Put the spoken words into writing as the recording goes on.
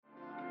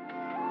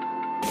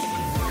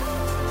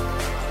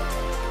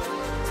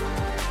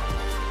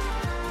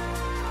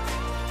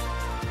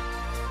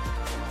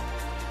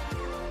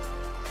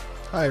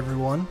Hi,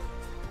 everyone.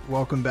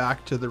 Welcome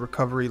back to the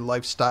Recovery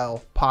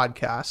Lifestyle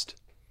Podcast.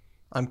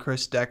 I'm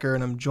Chris Decker,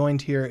 and I'm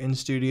joined here in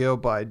studio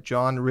by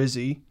John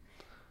Rizzi.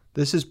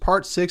 This is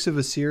part 6 of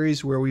a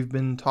series where we've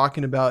been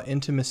talking about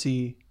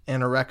intimacy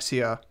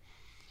anorexia,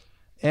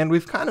 and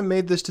we've kind of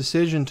made this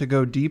decision to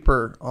go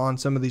deeper on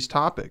some of these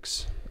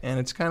topics, and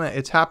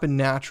it's happened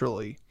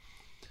naturally.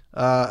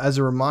 As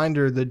a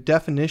reminder, the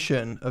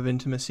definition of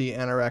intimacy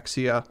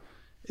anorexia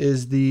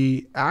is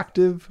the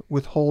active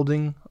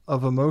withholding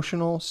of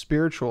emotional,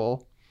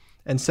 spiritual,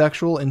 and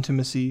sexual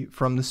intimacy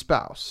from the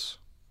spouse.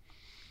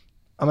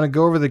 I'm going to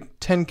go over the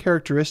 10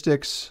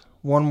 characteristics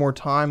one more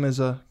time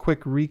as a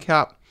quick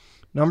recap.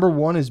 Number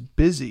 1 is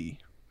busy,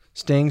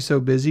 staying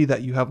so busy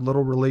that you have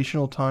little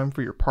relational time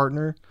for your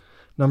partner.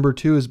 Number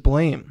 2 is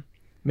blame,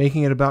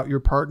 making it about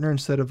your partner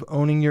instead of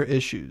owning your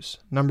issues.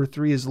 Number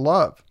 3 is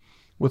love,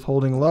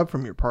 withholding love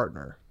from your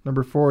partner.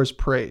 Number 4 is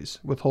praise,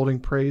 withholding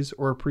praise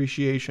or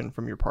appreciation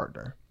from your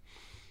partner.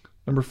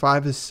 Number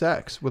 5 is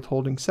sex,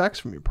 withholding sex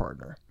from your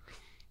partner.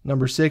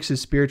 Number 6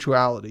 is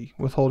spirituality,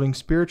 withholding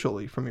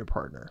spiritually from your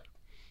partner.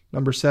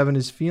 Number 7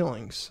 is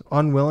feelings,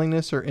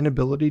 unwillingness or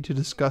inability to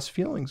discuss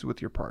feelings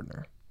with your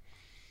partner.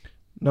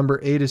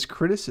 Number 8 is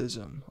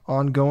criticism,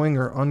 ongoing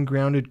or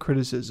ungrounded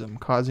criticism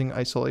causing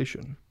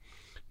isolation.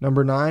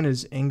 Number 9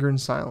 is anger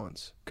and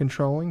silence,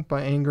 controlling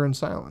by anger and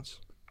silence.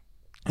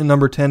 And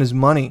number 10 is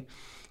money,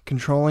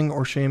 controlling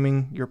or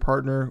shaming your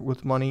partner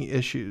with money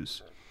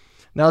issues.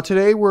 Now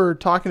today we're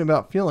talking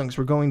about feelings.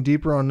 We're going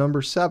deeper on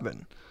number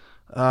 7,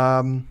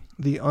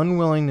 the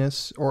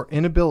unwillingness or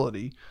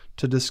inability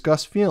to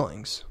discuss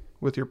feelings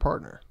with your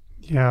partner.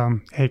 Yeah.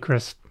 Hey,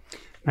 Chris.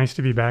 Nice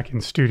to be back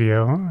in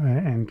studio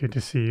and good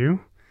to see you.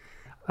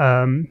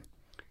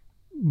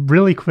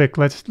 Really quick,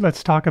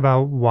 let's talk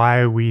about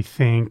why we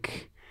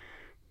think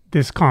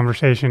this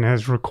conversation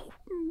has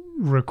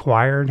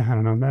required, I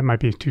don't know, that might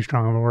be too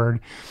strong of a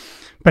word,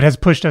 but has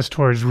pushed us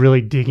towards really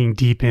digging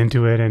deep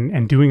into it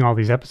and doing all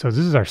these episodes.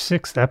 This is our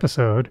 6th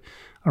episode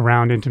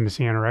around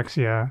intimacy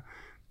anorexia.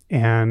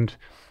 And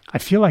I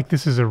feel like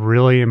this is a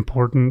really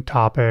important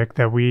topic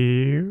that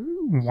we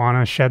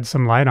want to shed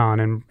some light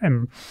on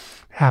and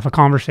have a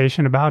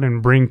conversation about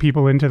and bring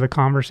people into the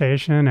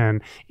conversation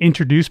and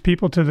introduce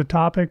people to the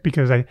topic,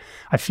 because I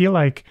feel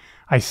like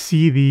I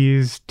see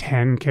these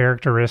 10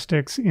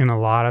 characteristics in a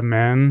lot of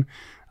men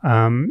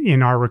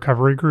in our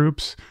recovery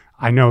groups.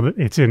 I know that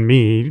it's in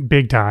me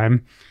big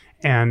time.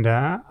 And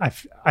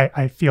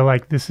I feel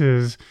like this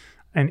is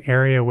an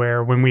area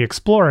where when we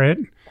explore it,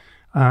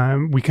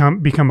 we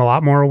become a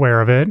lot more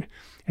aware of it.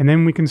 And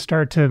then we can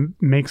start to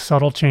make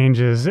subtle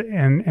changes.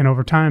 And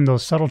over time,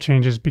 those subtle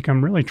changes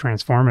become really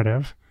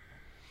transformative.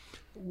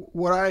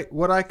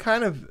 What I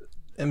kind of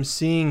am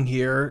seeing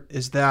here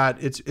is that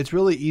it's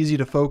really easy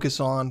to focus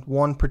on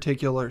one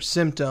particular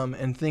symptom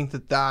and think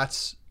that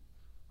that's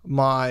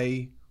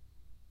my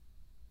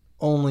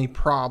only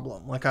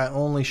problem. Like I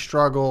only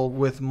struggle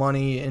with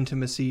money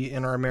intimacy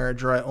in our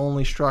marriage, or I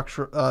only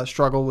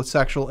struggle with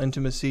sexual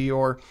intimacy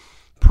or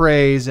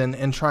praise,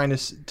 and trying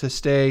to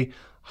stay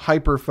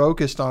hyper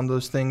focused on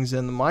those things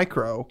in the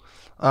micro.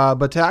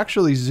 But to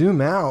actually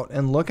zoom out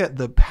and look at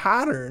the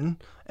pattern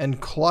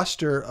and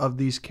cluster of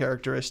these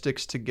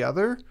characteristics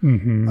together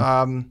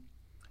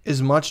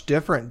is much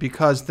different,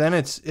 because then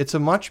it's a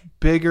much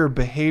bigger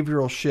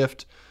behavioral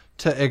shift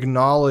to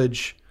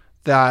acknowledge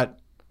that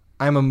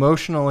I'm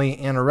emotionally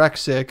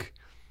anorexic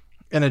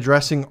and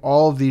addressing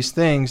all of these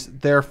things.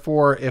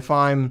 Therefore, if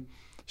I'm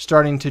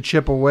starting to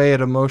chip away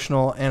at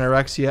emotional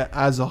anorexia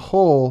as a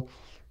whole,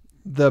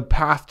 the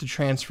path to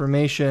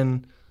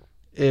transformation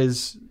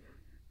is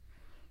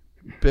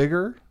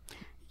bigger.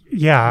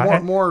 Yeah.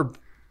 More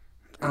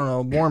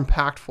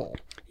impactful.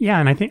 Yeah.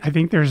 And I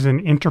think there's an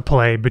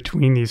interplay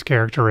between these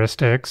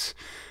characteristics.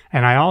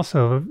 And I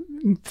also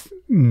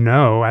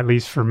know, at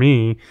least for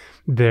me,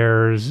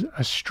 there's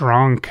a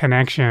strong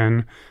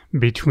connection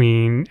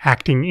between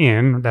acting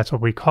in, that's what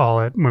we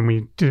call it when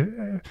we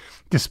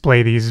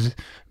display these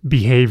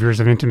behaviors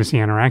of intimacy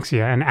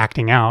anorexia, and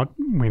acting out.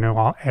 We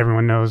know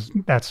everyone knows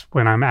that's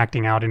when I'm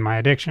acting out in my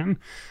addiction,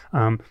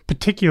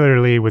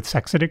 particularly with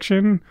sex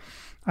addiction.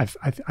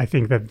 I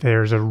think that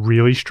there's a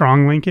really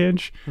strong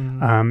linkage.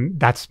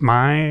 That's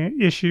my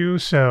issue,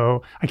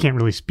 so I can't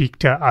really speak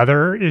to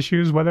other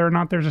issues, whether or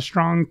not there's a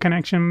strong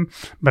connection,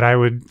 but I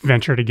would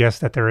venture to guess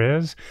that there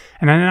is.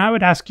 And then I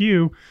would ask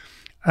you,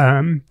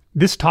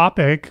 this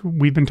topic,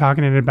 we've been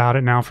talking about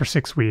it now for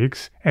 6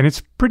 weeks, and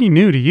it's pretty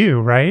new to you,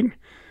 right?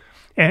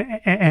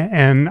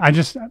 And I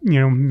just,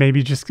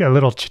 maybe just a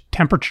little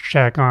temperature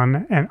check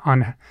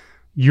on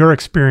your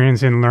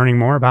experience in learning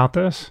more about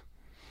this.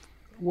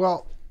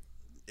 Well,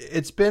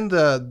 it's been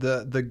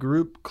the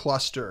group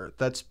cluster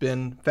that's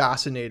been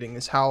fascinating,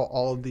 is how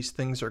all of these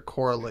things are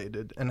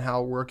correlated and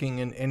how working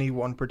in any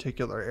one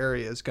particular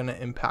area is going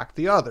to impact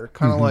the other,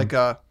 kind of like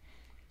a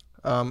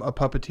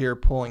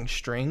puppeteer pulling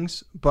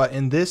strings. But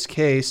in this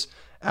case,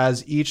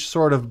 as each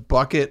sort of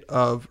bucket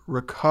of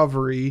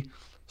recovery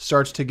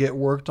starts to get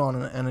worked on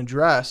and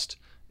addressed,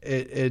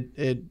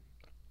 it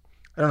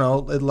don't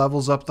know, it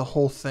levels up the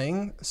whole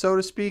thing, so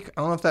to speak.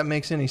 I don't know if that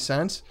makes any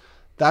sense.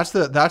 That's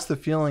the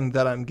feeling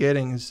that I'm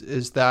getting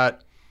is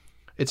that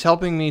it's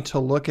helping me to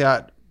look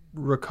at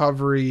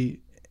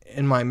recovery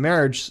in my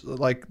marriage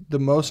like the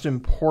most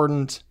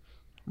important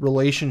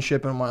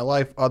relationship in my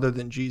life other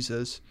than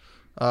Jesus.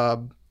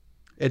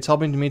 It's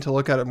helping me to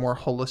look at it more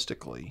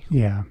holistically.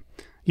 Yeah.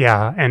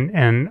 Yeah.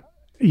 And,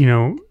 you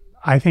know,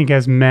 I think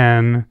as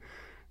men,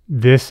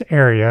 this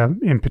area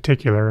in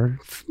particular,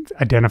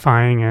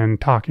 identifying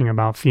and talking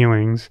about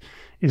feelings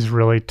is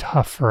really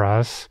tough for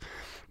us.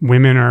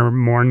 Women are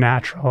more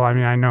natural. I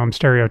mean, I know I'm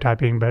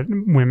stereotyping, but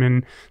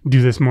women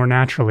do this more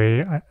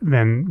naturally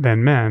than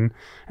men.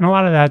 And a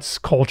lot of that's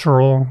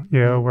cultural. You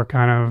know, we're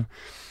kind of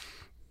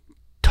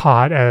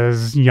taught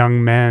as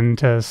young men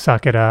to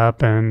suck it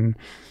up and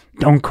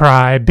don't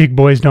cry, big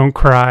boys don't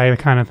cry, the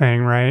kind of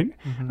thing, right?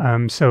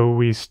 Mm-hmm. So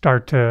we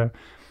start to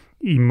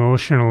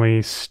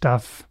emotionally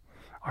stuff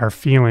our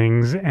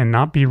feelings and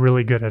not be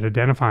really good at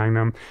identifying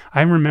them.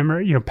 I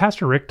remember, you know,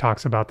 Pastor Rick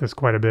talks about this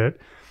quite a bit.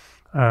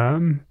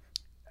 And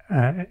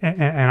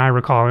I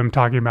recall him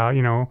talking about,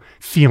 you know,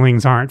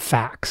 feelings aren't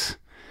facts,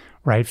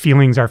 right?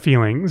 Feelings are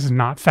feelings,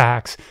 not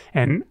facts.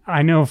 And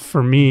I know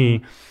for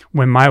me,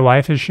 when my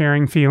wife is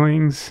sharing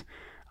feelings,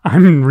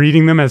 I'm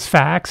reading them as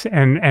facts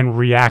and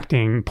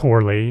reacting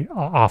poorly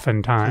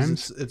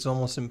oftentimes. It's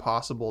almost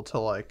impossible to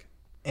like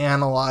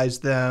analyze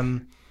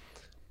them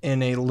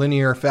in a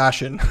linear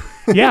fashion.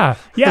 Yeah.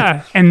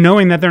 And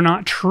knowing that they're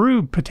not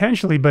true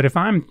potentially, but if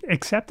I'm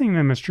accepting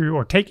them as true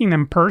or taking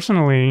them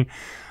personally,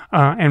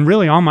 and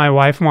really all my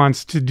wife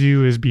wants to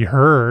do is be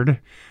heard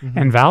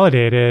and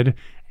validated,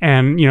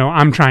 and, you know,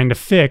 I'm trying to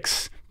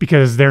fix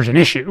because there's an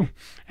issue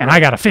and I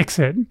got to fix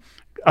it.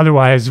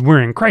 Otherwise,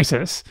 we're in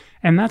crisis.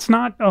 And that's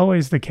not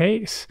always the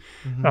case.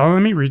 Let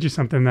me read you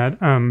something that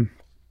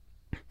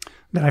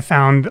I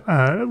found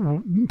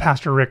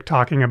Pastor Rick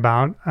talking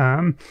about,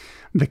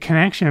 the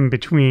connection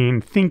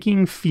between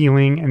thinking,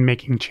 feeling, and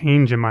making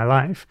change in my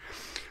life.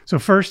 So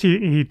first,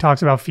 he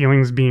talks about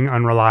feelings being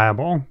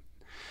unreliable.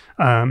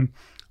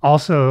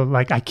 Also,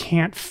 like I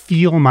can't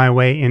feel my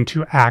way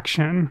into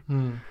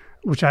action,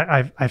 which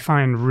I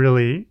find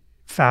really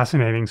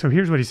fascinating. So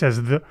here's what he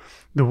says.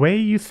 The way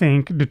you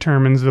think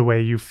determines the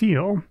way you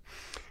feel,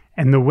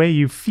 and the way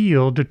you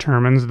feel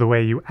determines the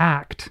way you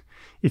act.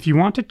 If you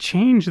want to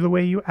change the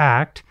way you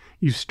act,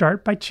 you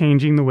start by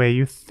changing the way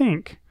you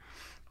think.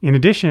 In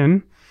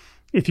addition,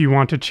 if you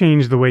want to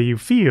change the way you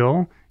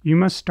feel, you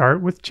must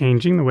start with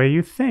changing the way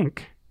you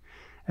think.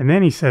 And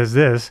then he says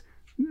this,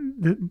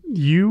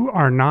 you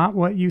are not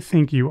what you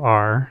think you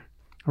are,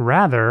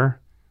 rather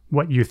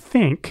what you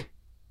think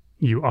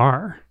you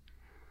are.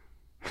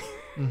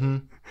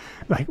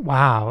 Like,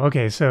 wow.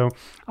 Okay. So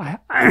I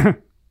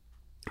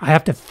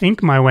have to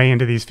think my way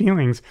into these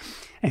feelings.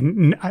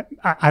 And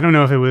I don't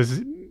know if it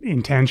was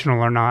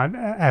intentional or not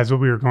as I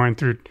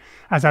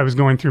was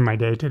going through my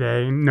day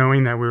today,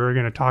 knowing that we were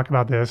going to talk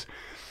about this.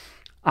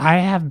 I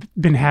have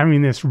been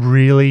having this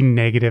really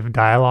negative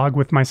dialogue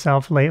with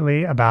myself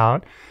lately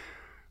about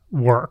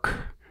work,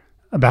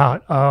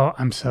 about, oh,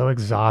 I'm so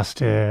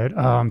exhausted.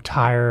 Oh, I'm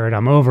tired.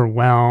 I'm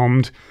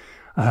overwhelmed.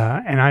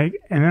 And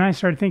then I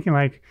started thinking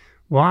like,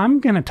 well, I'm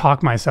going to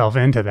talk myself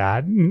into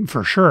that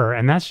for sure.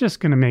 And that's just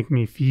going to make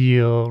me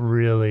feel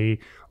really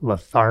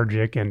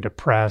lethargic and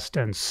depressed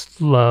and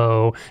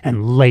slow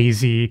and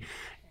lazy.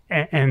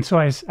 And so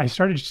I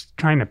started just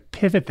trying to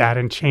pivot that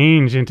and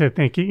change into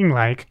thinking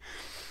like,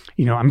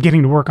 you know, I'm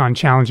getting to work on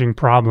challenging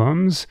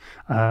problems.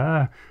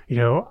 You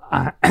know,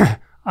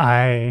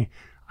 I'm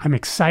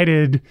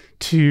excited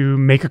to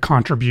make a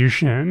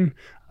contribution.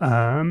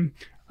 You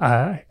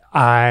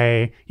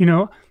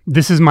know,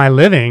 this is my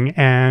living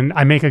and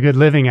I make a good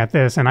living at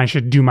this and I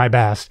should do my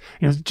best.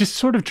 You know, just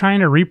sort of trying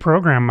to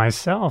reprogram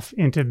myself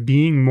into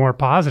being more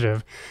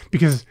positive,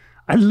 because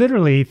I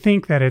literally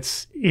think that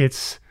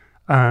it's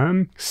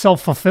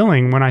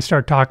self-fulfilling when I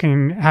start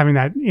having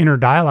that inner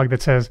dialogue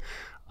that says,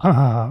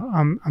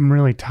 I'm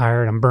really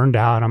tired. I'm burned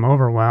out. I'm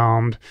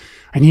overwhelmed.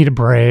 I need a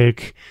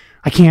break.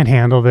 I can't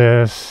handle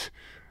this.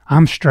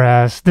 I'm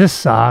stressed. This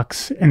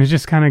sucks. And it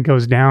just kind of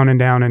goes down and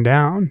down and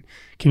down.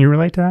 Can you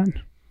relate to that?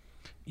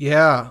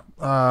 Yeah.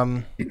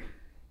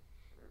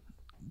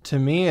 To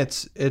me,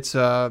 it's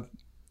a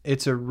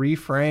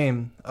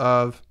reframe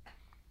of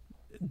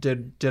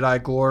did I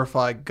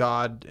glorify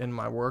God in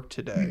my work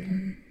today?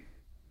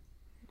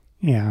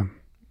 Yeah.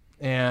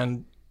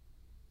 And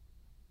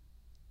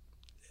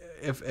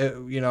if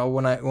you know,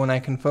 when I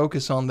can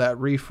focus on that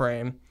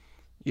reframe,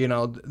 you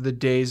know, the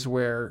days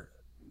where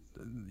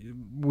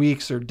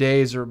weeks or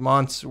days or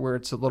months where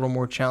it's a little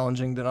more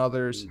challenging than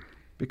others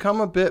become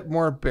a bit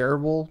more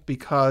bearable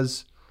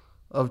because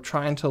of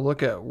trying to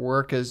look at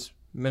work as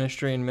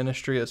ministry and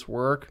ministry as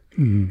work.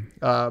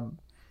 But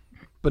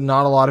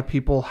not a lot of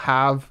people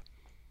have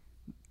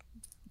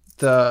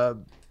the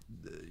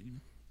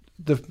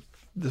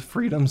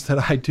freedoms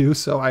that I do.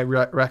 So I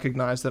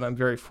recognize that I'm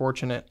very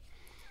fortunate.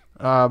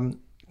 Can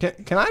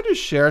I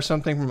just share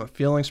something from a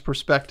feelings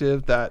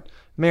perspective that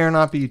may or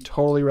not be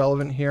totally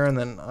relevant here, and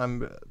then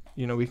I'm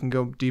we can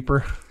go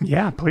deeper.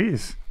 Yeah,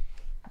 please.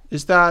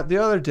 Is that the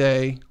other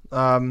day,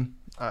 I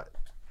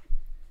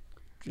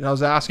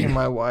was asking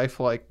my wife,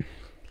 like,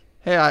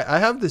 hey, I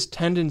have this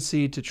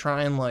tendency to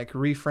try and like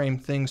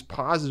reframe things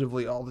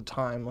positively all the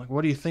time. Like,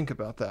 what do you think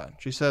about that?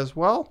 She says,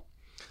 well,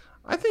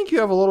 I think you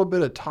have a little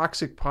bit of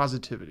toxic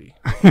positivity.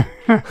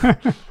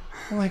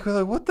 I'm like,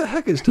 well, what the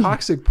heck is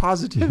toxic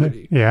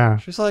positivity? Yeah.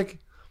 She's like,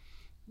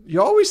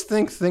 you always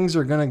think things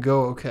are going to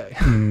go okay.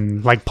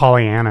 Like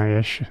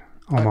Pollyanna-ish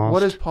almost.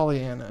 What is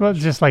Pollyanna? Well,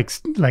 just like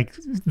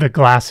the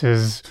glass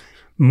is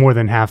more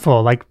than half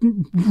full, like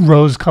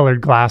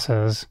rose-colored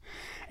glasses,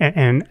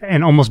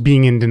 and almost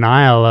being in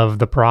denial of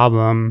the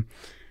problem.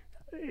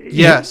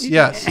 Yes,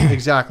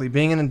 exactly.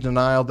 Being in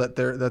denial that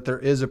there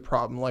is a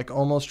problem, like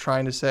almost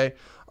trying to say,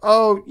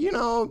 oh,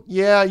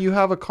 yeah, you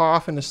have a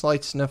cough and a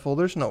slight sniffle.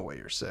 There's no way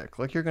you're sick.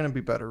 Like, you're going to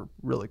be better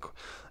really quick.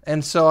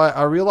 And so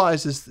I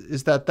realized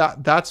is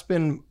that's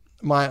been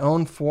my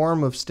own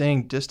form of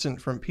staying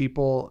distant from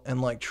people and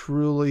like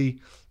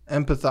truly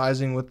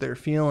empathizing with their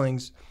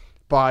feelings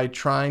by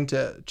trying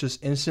to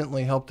just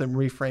instantly help them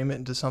reframe it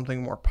into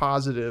something more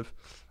positive,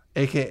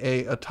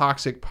 aka a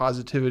toxic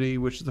positivity,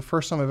 which is the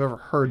first time I've ever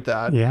heard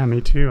that. Yeah,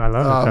 me too. I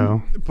love it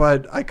though.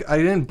 But I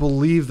didn't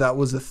believe that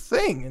was a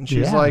thing. And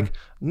she's like,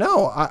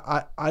 no,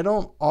 I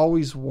don't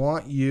always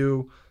want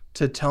you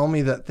to tell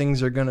me that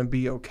things are going to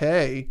be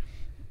okay.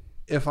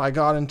 If I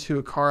got into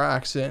a car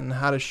accident and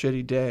had a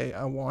shitty day,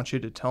 I want you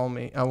to tell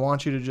me. I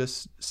want you to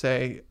just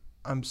say,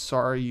 I'm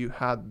sorry you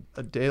had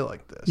a day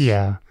like this.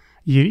 Yeah.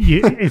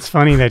 It's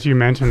funny that you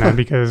mentioned that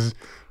because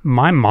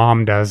my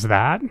mom does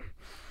that.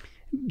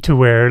 To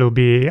where it'll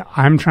be,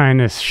 I'm trying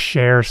to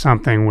share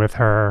something with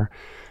her,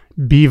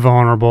 be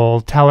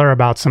vulnerable, tell her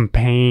about some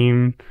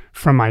pain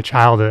from my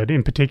childhood.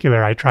 In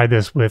particular, I tried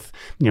this with,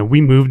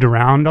 we moved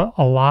around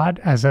a lot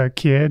as a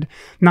kid,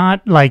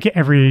 not like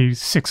every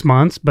 6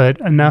 months, but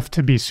enough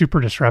to be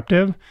super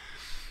disruptive.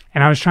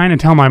 And I was trying to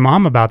tell my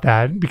mom about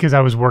that because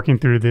I was working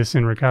through this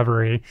in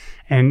recovery.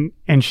 And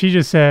she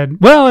just said,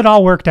 well, it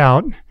all worked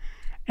out.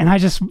 And I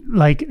just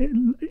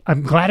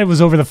I'm glad it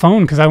was over the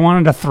phone because I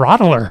wanted to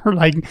throttle her.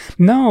 Like,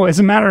 no, as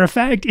a matter of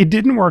fact, it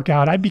didn't work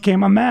out. I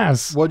became a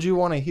mess. What'd you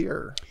want to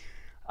hear?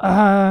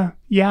 Yeah.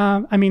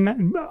 I mean,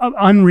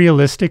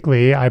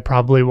 unrealistically, I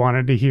probably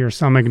wanted to hear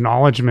some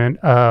acknowledgement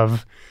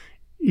of,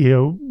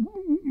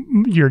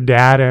 your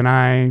dad and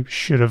I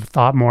should have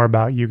thought more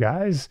about you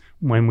guys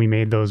when we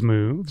made those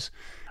moves,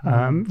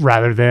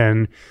 rather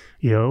than,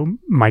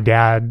 my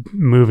dad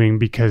moving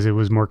because it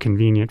was more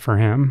convenient for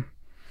him.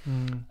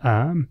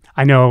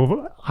 I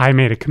know I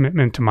made a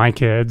commitment to my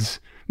kids,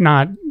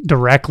 not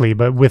directly,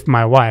 but with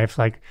my wife.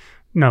 Like,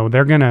 no,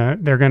 they're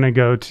gonna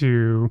go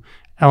to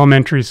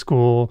elementary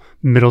school,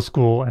 middle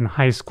school, and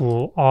high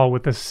school, all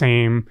with the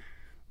same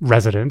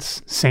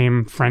residents,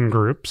 same friend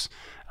groups,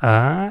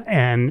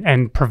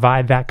 and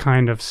provide that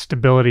kind of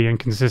stability and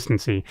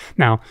consistency.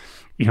 Now,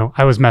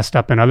 I was messed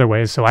up in other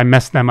ways, so I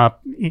messed them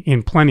up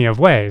in plenty of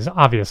ways,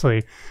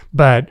 obviously,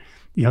 but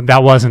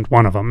that wasn't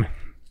one of them.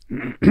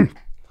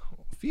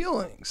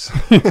 Feelings.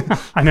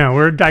 I know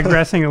we're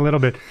digressing a little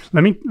bit.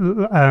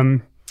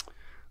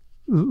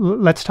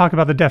 Let's talk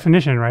about the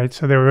definition, right?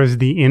 So there was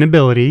the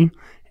inability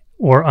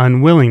or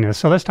unwillingness.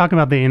 So let's talk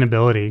about the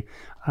inability.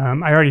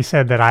 I already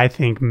said that I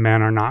think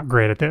men are not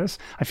great at this.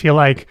 I feel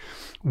like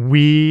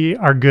we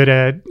are good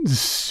at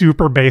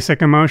super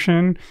basic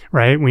emotion,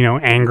 right? We know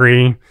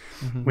angry,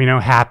 we know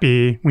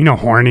happy, we know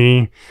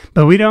horny,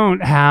 but we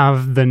don't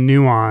have the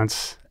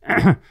nuance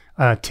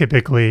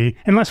typically,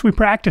 unless we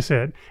practice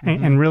it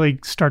and really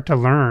start to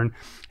learn.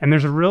 And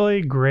there's a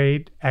really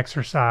great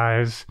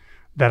exercise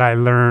that I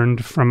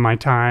learned from my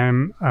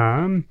time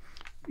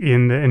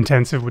in the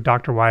intensive with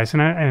Dr. Weiss,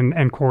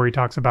 and Corey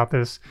talks about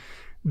this.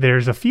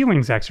 There's a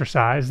feelings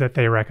exercise that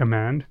they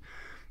recommend.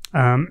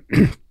 And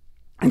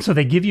so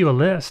they give you a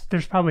list.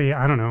 There's probably,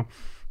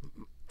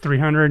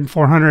 300,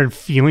 400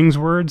 feelings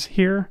words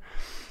here.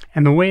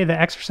 And the way the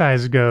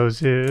exercise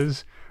goes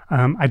is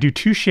I do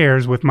 2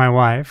 shares with my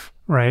wife,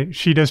 right?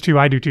 She does 2,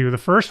 I do 2. The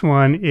first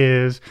one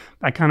is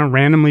I kind of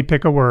randomly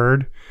pick a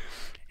word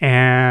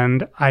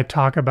and I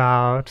talk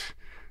about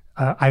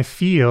I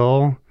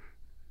feel,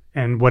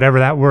 and whatever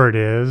that word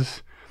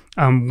is,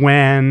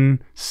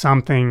 when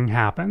something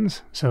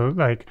happens. So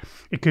like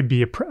it could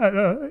be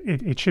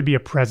it should be a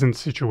present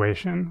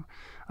situation,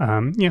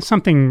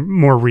 something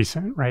more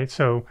recent, right?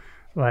 So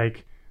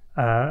like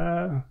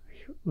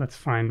let's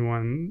find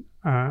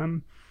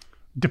one.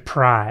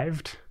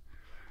 Deprived.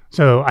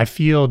 So I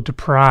feel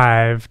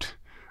deprived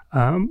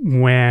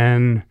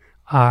when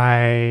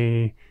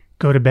I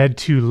go to bed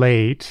too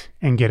late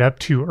and get up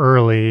too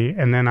early,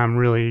 and then I'm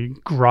really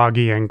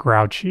groggy and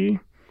grouchy.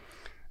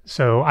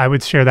 So I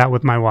would share that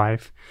with my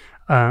wife.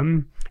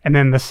 And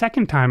then the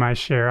second time I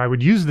share, I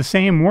would use the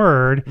same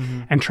word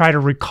and try to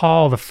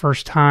recall the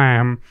first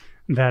time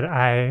that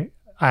I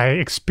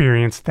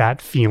experienced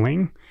that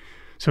feeling.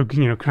 So,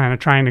 kind of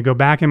trying to go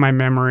back in my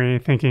memory,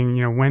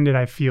 thinking, when did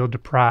I feel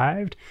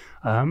deprived?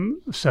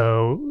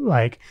 So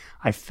like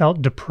I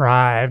felt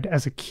deprived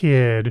as a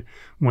kid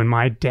when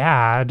my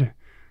dad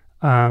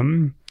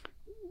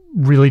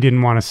really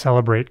didn't want to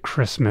celebrate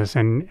Christmas,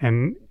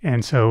 and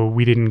so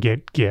we didn't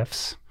get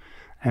gifts,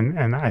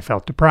 and I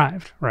felt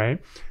deprived, right?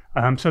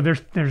 So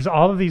there's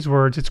all of these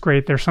words. It's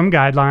great. There's some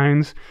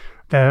guidelines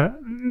that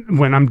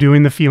when I'm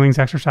doing the feelings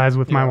exercise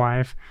with my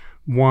wife,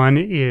 one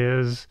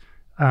is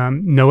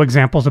no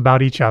examples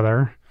about each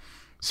other.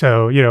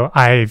 So,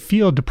 I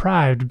feel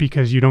deprived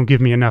because you don't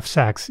give me enough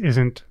sex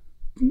isn't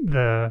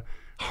the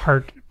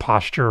heart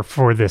posture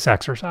for this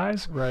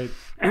exercise. Right.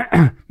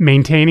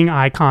 Maintaining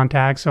eye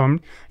contact. So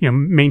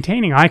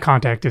maintaining eye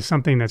contact is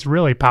something that's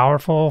really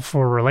powerful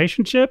for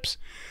relationships,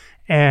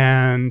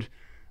 and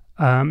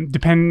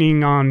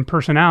depending on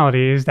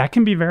personalities, that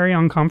can be very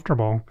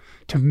uncomfortable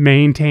to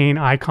maintain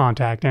eye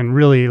contact and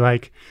really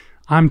like,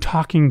 I'm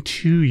talking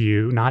to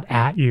you, not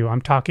at you.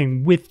 I'm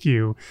talking with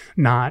you,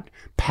 not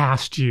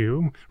past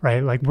you,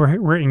 right? Like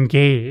we're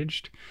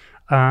engaged.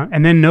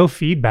 And then no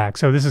feedback.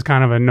 So this is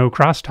kind of a no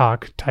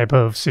crosstalk type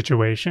of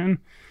situation.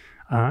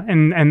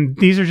 And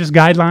these are just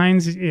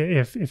guidelines.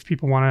 If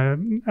people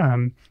want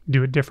to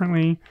do it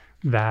differently,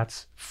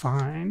 that's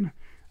fine.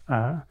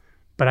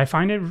 But I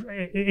find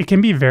it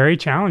can be very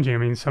challenging. I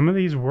mean, some of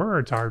these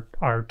words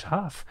are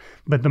tough.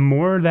 But the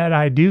more that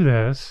I do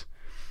this,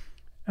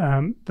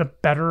 the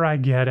better I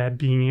get at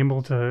being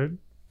able to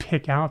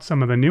pick out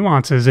some of the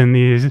nuances in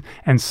these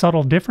and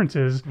subtle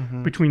differences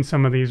between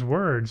some of these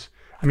words.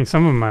 I mean,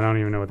 some of them I don't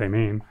even know what they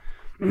mean.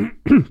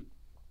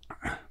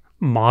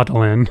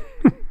 Maudlin.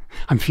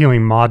 I'm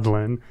feeling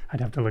maudlin.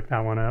 I'd have to look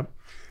that one up.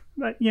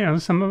 But,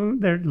 some of them,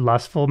 they're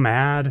lustful,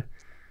 mad,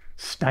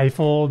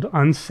 stifled,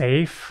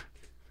 unsafe,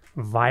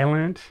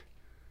 violent,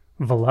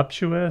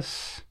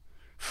 voluptuous,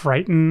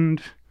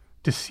 frightened,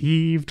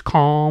 deceived,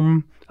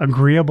 calm,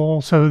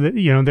 agreeable. So that,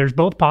 there's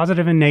both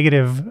positive and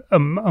negative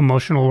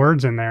emotional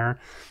words in there,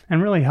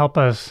 and really help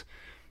us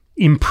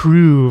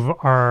improve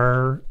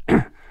our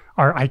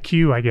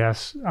IQ, I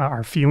guess,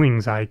 our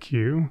feelings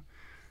IQ.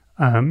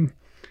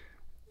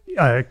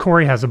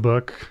 Corey has a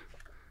book,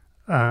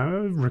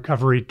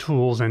 Recovery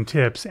Tools and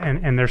Tips,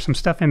 and there's some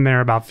stuff in there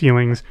about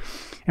feelings.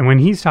 And when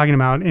he's talking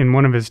about, in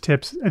one of his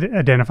tips,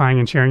 identifying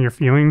and sharing your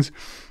feelings,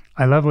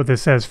 I love what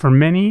this says. For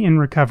many in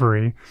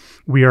recovery,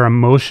 we are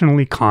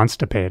emotionally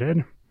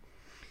constipated.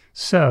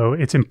 So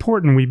it's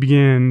important we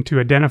begin to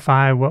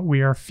identify what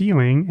we are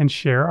feeling and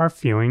share our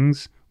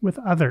feelings with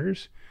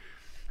others.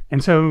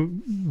 And so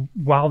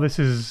while this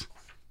is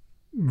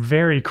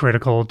very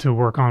critical to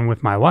work on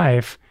with my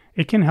wife,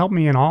 it can help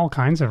me in all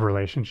kinds of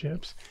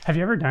relationships. Have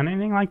you ever done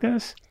anything like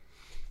this?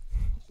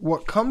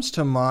 What comes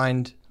to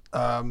mind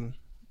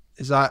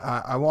is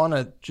I want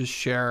to just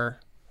share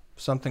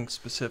something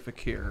specific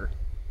here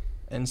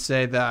and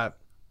say that,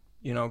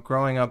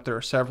 growing up, there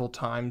are several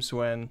times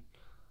when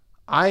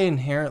I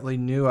inherently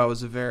knew I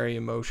was a very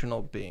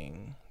emotional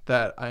being,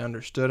 that I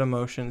understood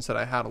emotions, that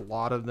I had a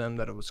lot of them,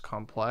 that it was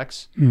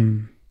complex.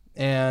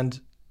 And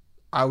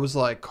I was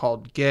like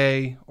called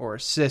gay or a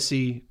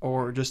sissy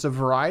or just a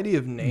variety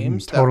of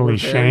names totally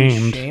that were very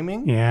shamed.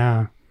 shaming.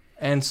 Yeah.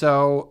 And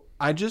so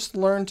I just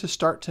learned to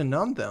start to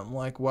numb them.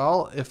 Like,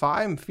 well, if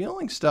I'm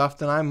feeling stuff,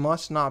 then I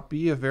must not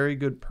be a very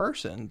good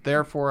person.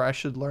 Therefore, I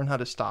should learn how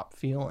to stop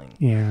feeling.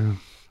 Yeah.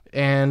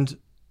 And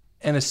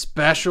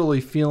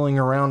especially feeling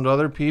around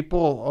other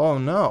people, oh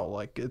no,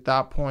 like at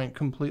that point,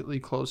 completely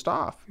closed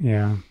off.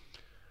 Yeah.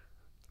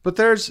 But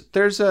there's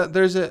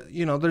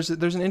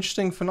an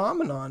interesting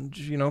phenomenon,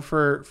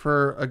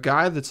 for a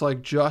guy that's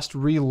like just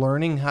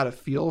relearning how to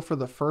feel for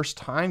the first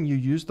time. You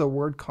use the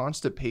word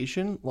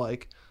constipation,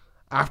 like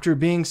after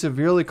being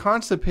severely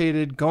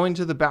constipated, going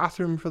to the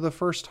bathroom for the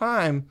first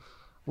time,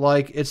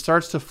 like it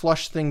starts to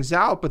flush things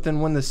out. But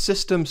then when the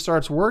system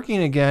starts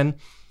working again,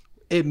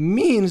 it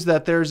means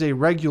that there's a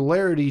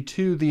regularity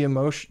to the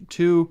emotion,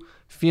 to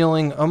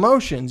feeling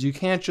emotions. You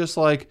can't just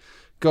like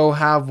go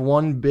have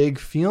one big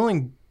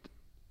feeling.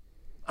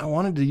 I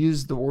wanted to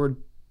use the word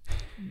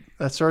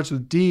that starts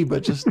with D,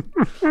 but just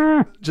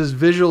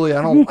visually,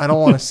 I don't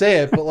want to say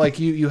it, but like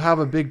you have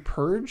a big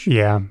purge.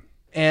 Yeah.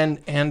 And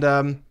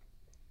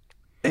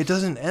it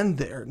doesn't end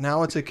there.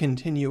 Now it's a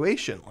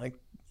continuation, like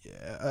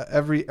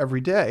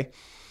every day.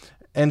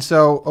 And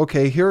so,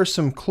 okay, here are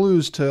some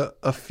clues to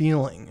a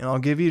feeling, and I'll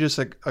give you just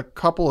a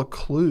couple of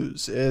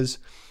clues. Is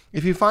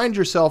if you find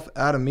yourself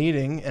at a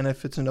meeting, and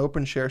if it's an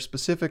open share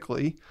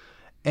specifically,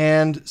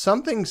 and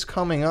something's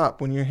coming up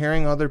when you're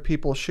hearing other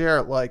people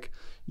share, like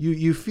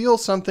you feel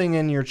something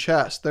in your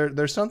chest.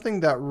 There's something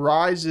that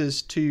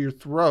rises to your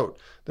throat.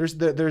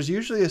 There's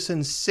usually a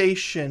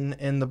sensation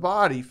in the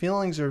body.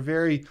 Feelings are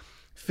very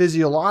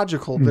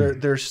physiological.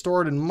 They're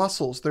stored in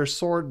muscles. They're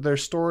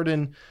stored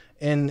in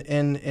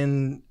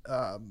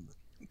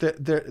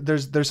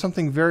there's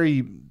something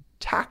very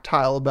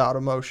tactile about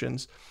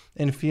emotions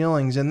and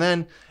feelings. And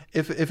then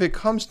if it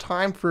comes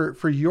time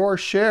for your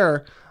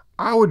share,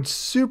 I would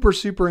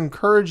super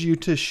encourage you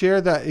to share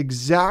that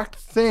exact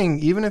thing,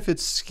 even if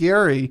it's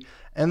scary,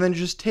 and then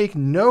just take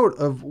note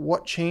of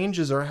what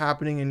changes are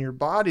happening in your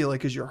body.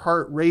 Like, is your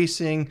heart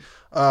racing?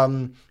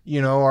 Are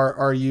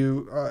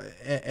you,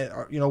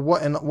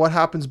 what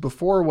happens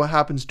before, what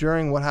happens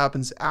during, what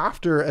happens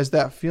after, as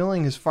that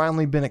feeling has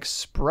finally been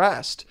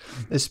expressed,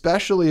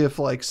 especially if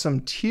like some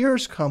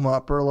tears come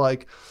up, or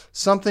like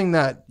something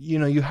that,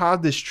 you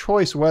have this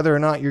choice whether or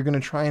not you're going to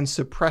try and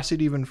suppress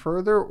it even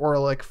further or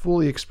like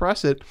fully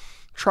express it.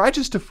 Try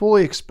just to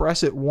fully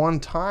express it one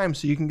time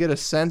so you can get a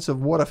sense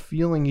of what a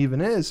feeling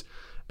even is.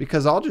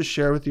 Because I'll just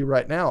share with you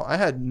right now, I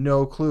had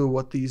no clue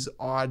what these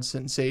odd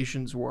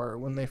sensations were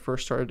when they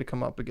first started to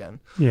come up again.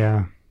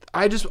 Yeah.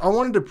 I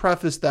wanted to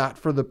preface that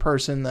for the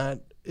person that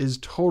is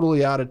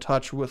totally out of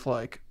touch with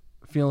like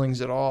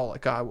feelings at all.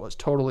 Like I was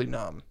totally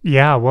numb.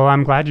 Yeah. Well,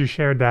 I'm glad you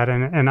shared that.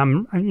 And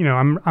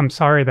I'm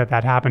sorry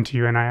that happened to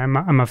you. And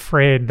I'm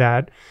afraid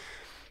that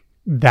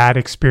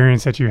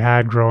experience that you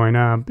had growing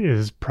up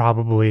is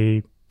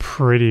probably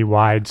pretty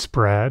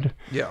widespread.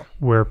 Yeah.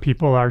 Where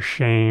people are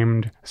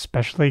shamed,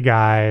 especially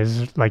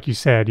guys, like you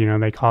said,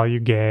 they call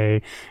you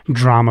gay,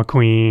 drama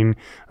queen.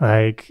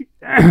 Like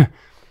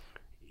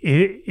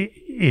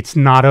it's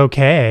not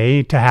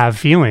okay to have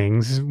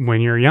feelings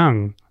when you're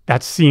young.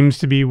 That seems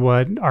to be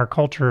what our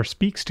culture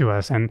speaks to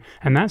us, and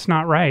that's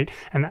not right.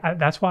 And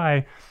that's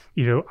why,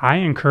 I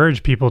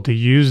encourage people to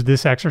use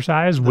this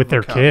exercise with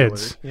their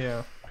kids.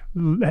 Yeah.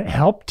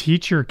 Help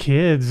teach your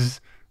kids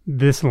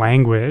this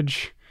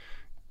language.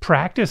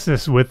 Practice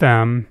this with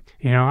them.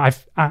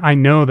 I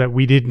know that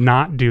we did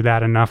not do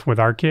that enough with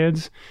our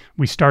kids.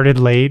 We started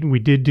late. We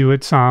did do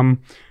it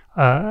some,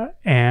 but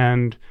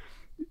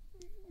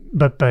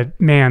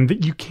man,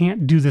 you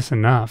can't do this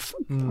enough.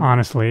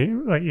 Honestly,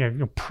 like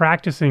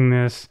practicing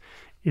this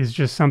is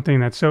just something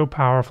that's so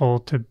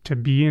powerful to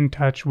be in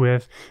touch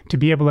with, to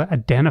be able to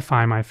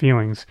identify my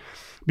feelings,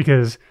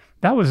 because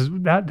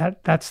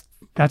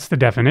that's the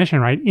definition,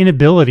 right?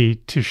 Inability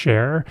to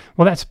share.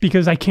 Well, that's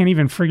because I can't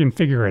even friggin'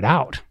 figure it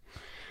out.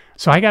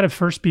 So I got to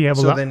first be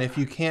able to. So then if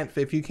you can't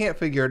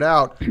figure it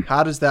out,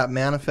 how does that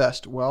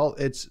manifest? Well,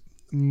 it's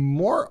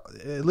more,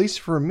 at least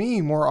for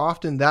me, more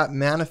often that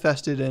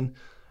manifested in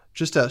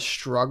just a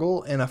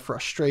struggle and a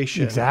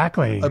frustration.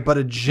 Exactly. But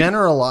a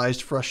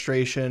generalized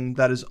frustration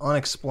that is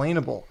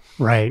unexplainable.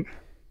 Right.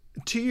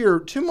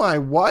 To my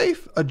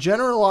wife, a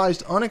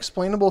generalized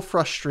unexplainable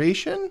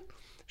frustration,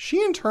 she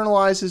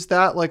internalizes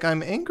that like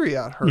I'm angry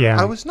at her. Yeah.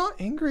 I was not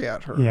angry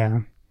at her.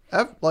 Yeah.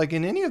 Like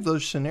in any of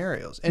those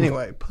scenarios.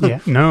 Anyway. Yeah.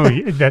 No,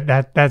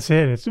 that's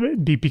it. It's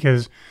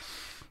because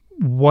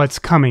what's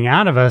coming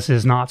out of us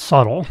is not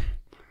subtle,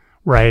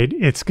 right?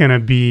 It's going to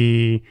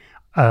be,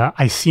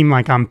 I seem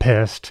like I'm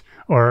pissed,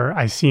 or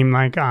I seem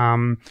like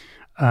I'm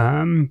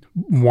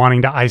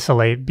wanting to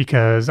isolate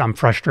because I'm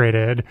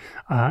frustrated,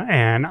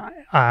 and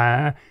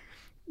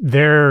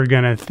they're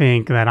going to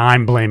think that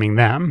I'm blaming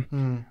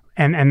them.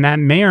 And that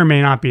may or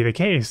may not be the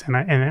case.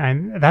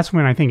 And that's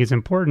when I think it's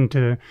important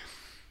to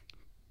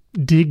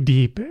dig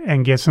deep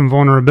and get some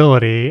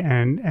vulnerability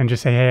and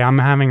just say, hey, I'm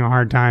having a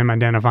hard time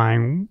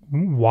identifying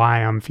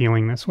why I'm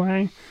feeling this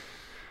way.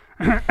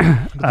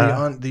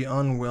 The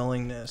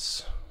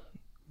unwillingness,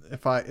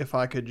 if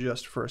I could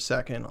just for a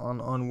second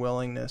on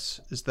unwillingness,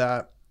 is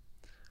that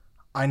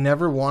I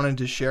never wanted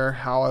to share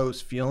how I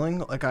was feeling.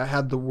 Like I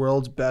had the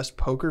world's best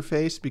poker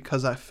face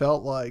because I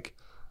felt like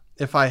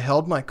if I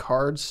held my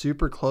cards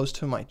super close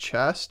to my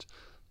chest,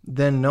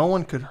 then no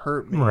one could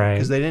hurt me, right?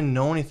 Because they didn't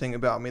know anything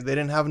about me. They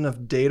didn't have enough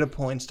data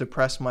points to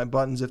press my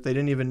buttons if they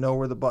didn't even know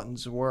where the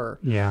buttons were.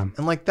 Yeah.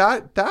 And like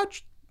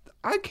that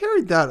I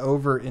carried that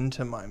over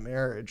into my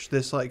marriage.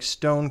 This like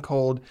stone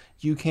cold,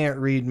 you can't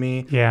read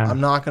me. Yeah.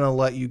 I'm not going to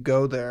let you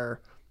go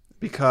there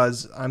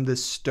because I'm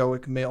this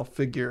stoic male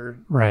figure.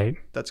 Right.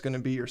 That's going to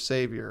be your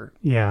savior.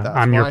 Yeah.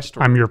 That's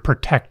I'm your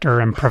protector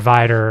and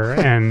provider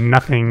and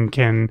nothing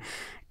can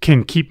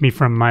keep me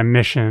from my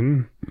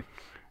mission.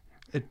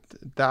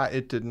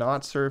 It did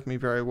not serve me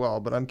very well,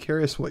 but I'm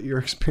curious what your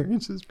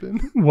experience has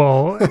been.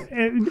 Well,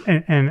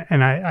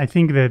 and I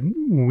think that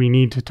we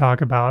need to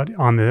talk about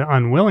on the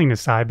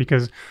unwillingness side,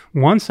 because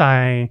once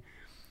I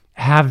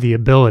have the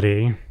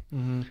ability,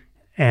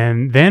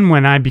 and then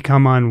when I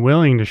become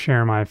unwilling to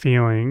share my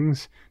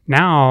feelings,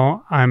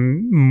 now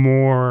I'm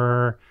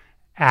more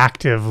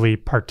actively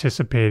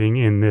participating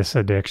in this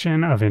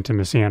addiction of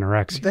intimacy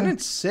anorexia. Then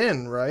it's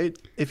sin, right?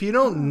 If you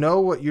don't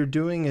know what you're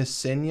doing is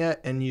sin yet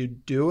and you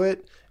do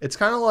it, it's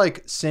kind of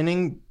like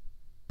sinning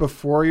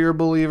before you're a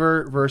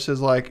believer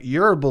versus like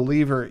you're a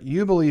believer,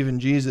 you believe in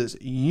Jesus,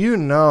 you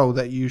know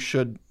that you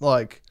should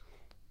like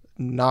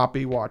not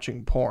be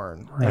watching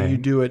porn, right? And you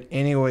do it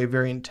anyway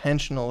very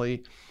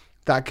intentionally.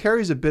 That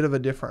carries a bit of a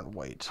different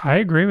weight. I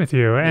agree with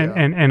you.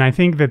 And I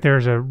think that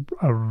there's a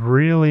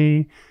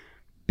really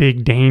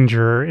big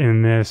danger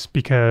in this,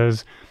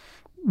 because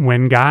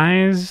when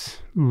guys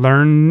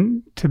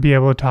learn to be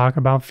able to talk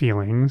about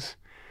feelings,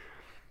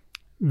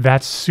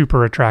 that's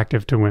super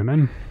attractive to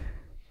women.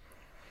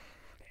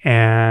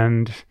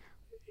 And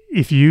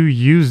if you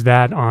use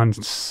that on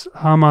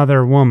some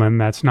other woman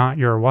that's not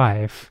your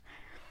wife,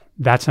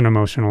 that's an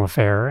emotional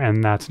affair,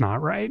 and that's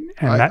not right.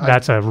 And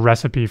that's a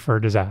recipe for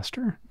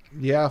disaster.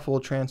 Yeah, full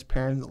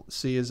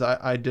transparency is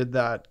I did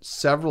that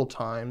several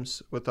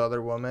times with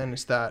other women,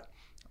 is that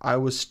I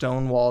was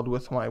stonewalled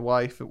with my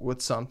wife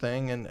with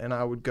something, and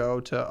I would go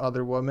to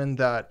other women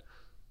that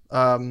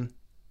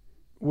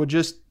would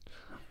just,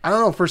 I don't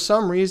know, for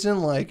some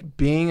reason, like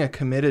being a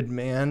committed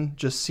man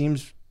just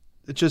seems,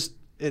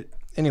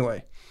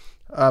 anyway.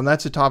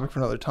 That's a topic for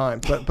another time.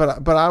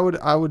 But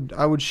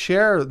I would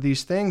share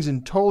these things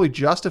and totally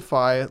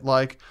justify it,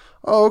 like,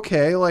 oh,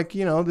 okay, like,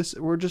 you know, this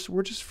we're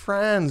just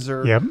friends,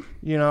 or yep.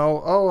 you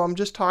know, oh, I'm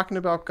just talking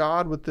about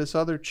God with this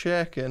other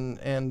chick,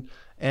 and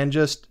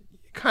just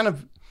kind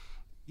of,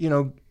 you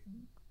know,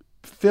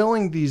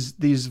 filling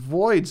these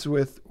voids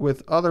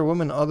with other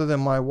women other than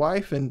my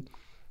wife, and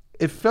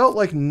it felt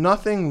like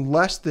nothing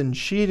less than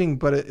cheating,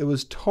 but it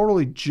was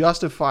totally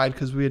justified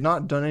because we had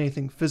not done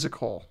anything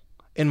physical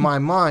in my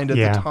mind at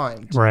the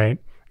time. Right.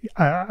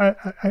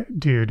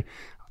 Dude,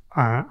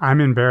 I'm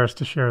embarrassed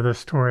to share this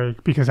story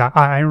because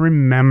I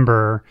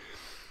remember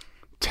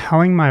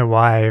telling my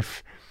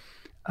wife,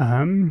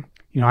 you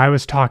know, I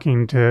was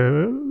talking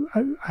to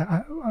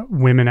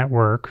women at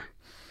work,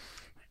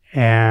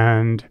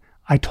 and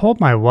I told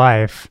my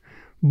wife,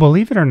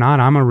 believe it or not,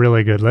 I'm a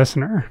really good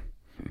listener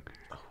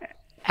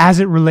as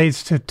it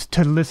relates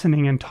to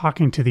listening and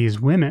talking to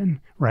these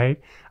women, right?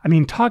 I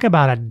mean, talk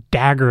about a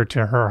dagger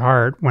to her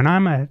heart when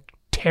I'm a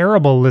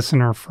terrible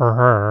listener for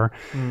her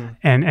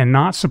and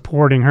not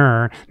supporting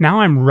her. Now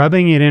I'm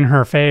rubbing it in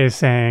her face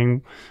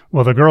saying,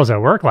 well, the girls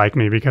at work like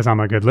me because I'm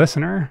a good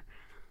listener.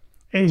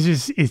 It's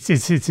just,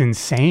 it's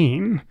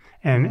insane.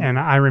 And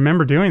I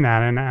remember doing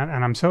that, and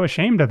I'm so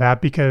ashamed of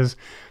that because,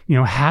 you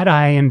know, had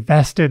I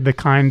invested the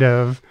kind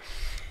of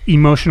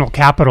emotional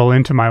capital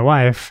into my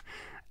wife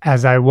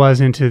as I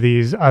was into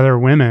these other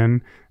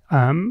women,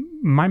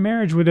 my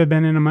marriage would have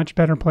been in a much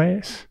better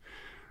place.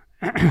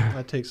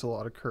 That takes a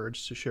lot of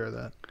courage to share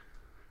that.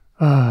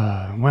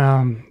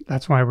 Well,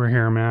 that's why we're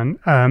here, man.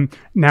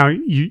 Now,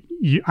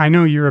 I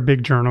know you're a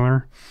big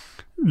journaler.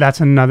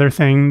 That's another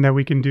thing that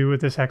we can do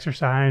with this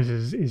exercise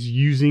is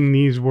using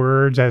these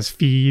words as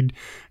feed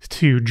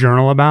to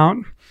journal about,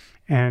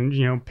 and,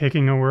 you know,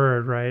 picking a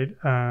word, right?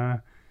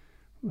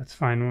 Let's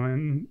find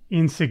one.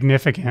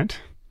 Insignificant.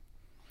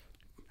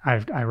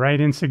 I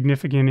write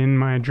insignificant in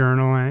my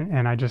journal,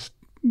 and I just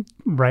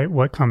write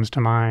what comes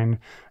to mind.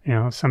 You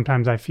know,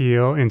 sometimes I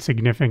feel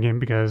insignificant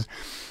because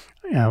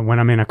when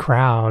I'm in a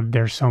crowd,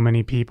 there's so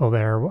many people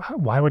there.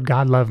 Why would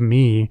God love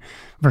me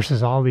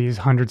versus all these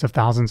hundreds of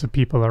thousands of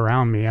people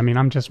around me? I mean,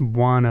 I'm just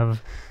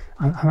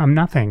I'm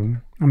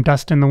nothing. I'm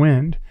dust in the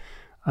wind.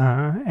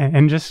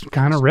 And just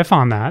kind of riff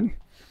on that.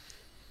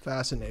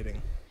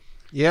 Fascinating.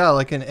 Yeah,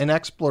 like an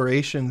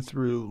exploration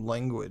through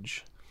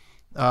language.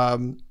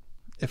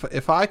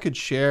 If I could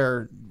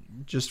share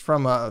just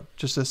from a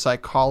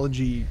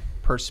psychology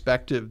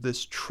perspective,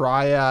 this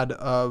triad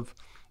of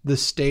the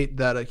state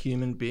that a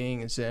human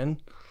being is in,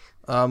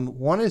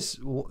 one is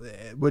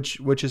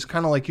which is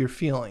kind of like your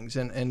feelings,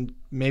 and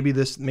maybe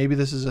this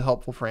is a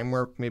helpful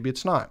framework, maybe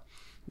it's not.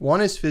 One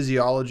is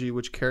physiology,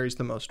 which carries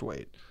the most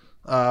weight.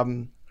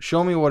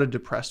 Show me what a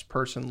depressed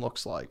person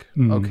looks like.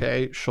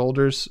 Okay,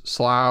 shoulders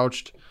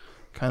slouched,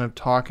 kind of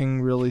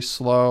talking really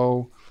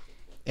slow.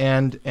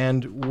 And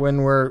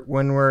when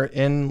we're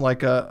in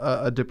like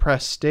a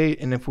depressed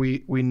state, and if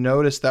we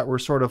notice that we're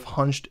sort of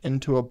hunched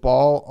into a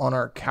ball on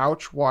our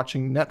couch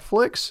watching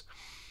Netflix,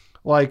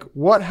 like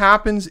what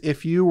happens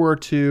if you were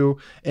to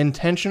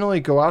intentionally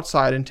go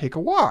outside and take a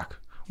walk?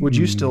 Would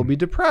you still be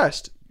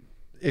depressed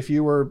if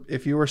you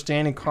were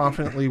standing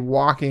confidently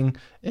walking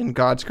in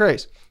God's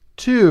grace?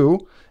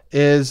 Two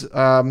is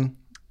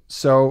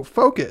so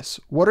focus.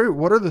 What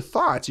are the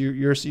thoughts?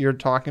 You're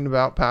talking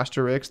about,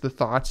 Pastor Rick's, the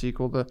thoughts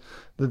equal the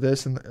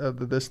this and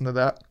the this and the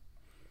that.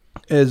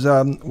 Is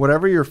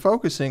whatever you're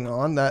focusing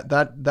on,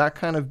 that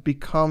kind of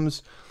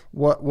becomes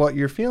what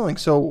you're feeling.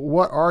 So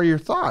what are your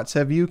thoughts?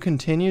 Have you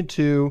continued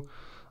to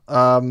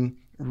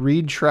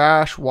read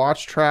trash,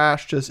 watch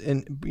trash, just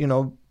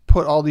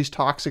put all these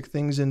toxic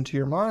things into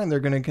your mind? They're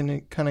going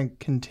to kind of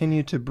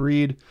continue to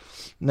breed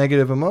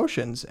negative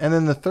emotions. And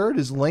then the third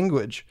is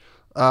language.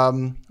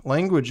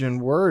 Language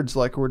and words,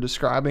 like we're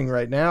describing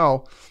right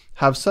now,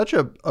 have such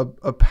a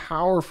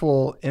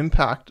powerful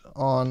impact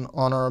on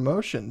our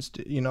emotions.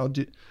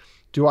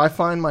 Do I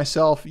find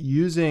myself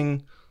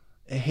using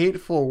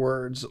hateful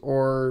words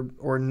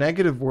or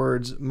negative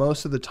words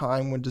most of the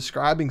time when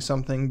describing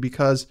something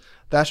because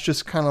that's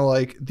just kind of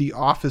like the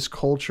office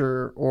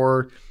culture,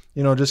 or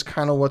just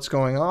kind of what's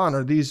going on?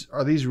 Are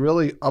these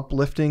really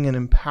uplifting and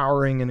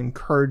empowering and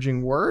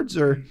encouraging words,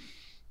 or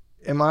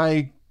am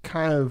I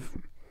kind of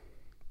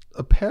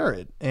a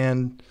parrot?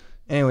 And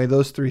anyway,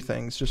 those three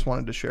things just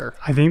wanted to share.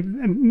 I think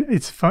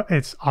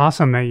it's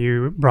awesome that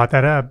you brought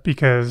that up,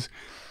 because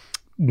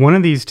one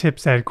of these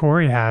tips that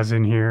Corey has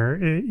in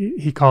here,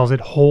 he calls it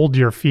hold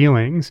your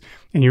feelings.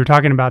 And you were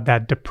talking about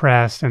that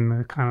depressed and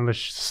the kind of the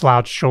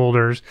slouched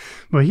shoulders.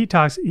 But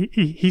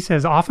he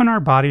says often our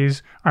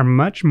bodies are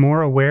much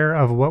more aware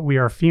of what we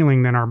are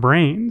feeling than our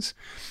brains.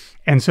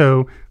 And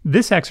so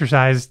this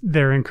exercise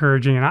they're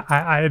encouraging, and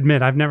I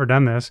admit I've never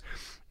done this,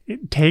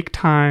 take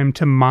time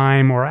to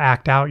mime or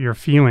act out your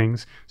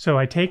feelings. So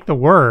I take the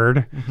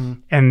word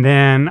and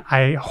then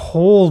I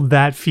hold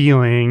that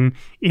feeling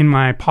in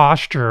my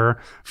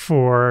posture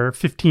for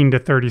 15 to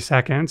 30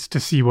 seconds to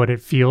see what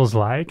it feels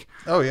like.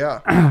 Oh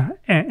yeah.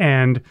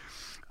 and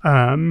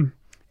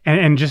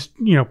just,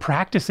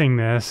 practicing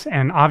this,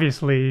 and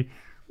obviously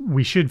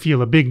we should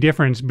feel a big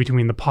difference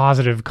between the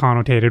positive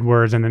connotated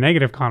words and the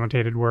negative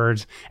connotated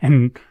words.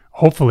 And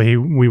hopefully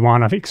we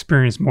want to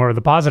experience more of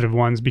the positive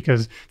ones,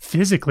 because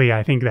physically,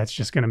 I think that's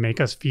just going to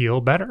make us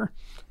feel better.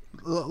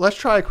 Let's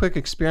try a quick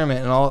experiment,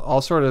 and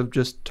I'll sort of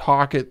just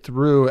talk it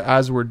through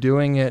as we're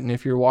doing it. And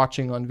if you're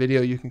watching on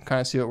video, you can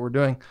kind of see what we're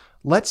doing.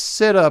 Let's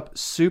sit up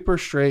super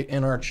straight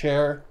in our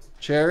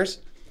chairs,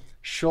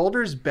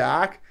 shoulders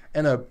back,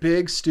 and a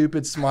big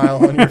stupid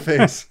smile on your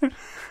face.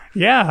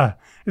 Yeah.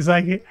 It's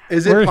like,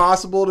 is it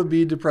possible to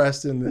be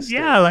depressed in this state?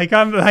 Yeah, like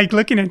I'm like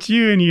looking at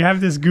you and you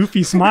have this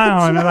goofy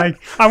smile and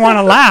I want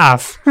to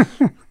laugh.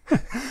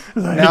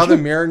 Now the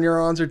mirror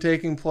neurons are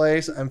taking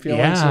place. I'm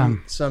feeling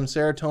some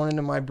serotonin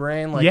in my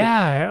brain. Like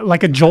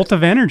like a jolt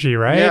of energy,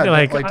 right? Yeah,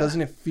 like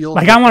doesn't it feel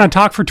like different? I want to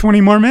talk for 20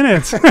 more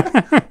minutes.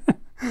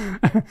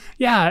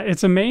 Yeah,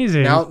 it's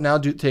amazing. Now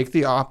take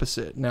the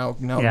opposite. Now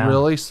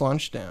really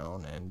slunch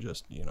down and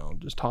just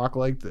talk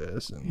like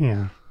this.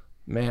 And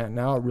man,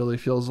 now it really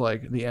feels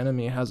like the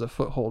enemy has a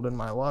foothold in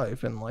my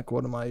life, and like,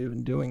 what am I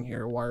even doing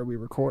here? Why are we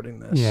recording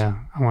this? Yeah,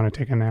 I want to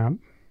take a nap.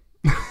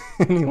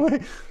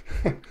 Anyway,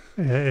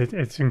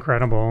 it's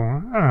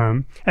incredible.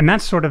 And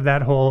that's sort of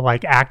that whole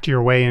like act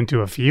your way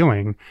into a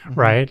feeling,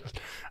 right?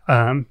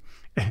 And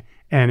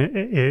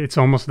it's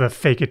almost the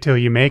fake it till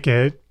you make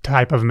it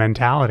type of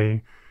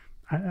mentality.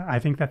 I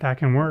think that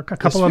can work.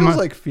 This feels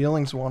like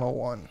feelings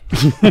 101.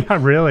 Yeah,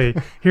 really.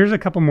 Here's a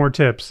couple more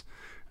tips.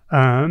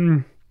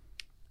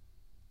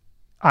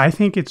 I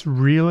think it's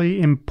really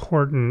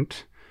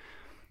important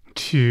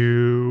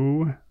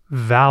to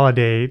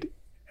validate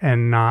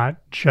and not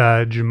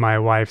judge my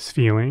wife's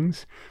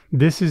feelings.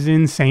 This is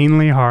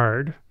insanely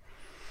hard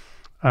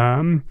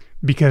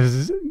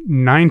because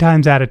 9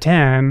 times out of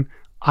 10,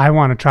 I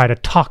want to try to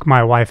talk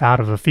my wife out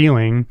of a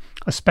feeling,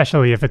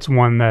 especially if it's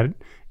one that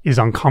is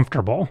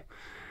uncomfortable.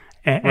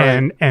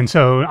 And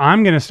so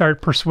I'm going to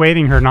start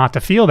persuading her not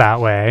to feel that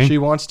way. She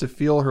wants to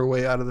feel her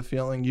way out of the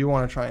feeling. You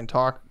want to try and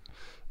talk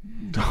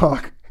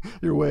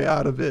your way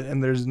out of it,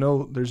 and there's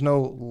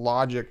no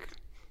logic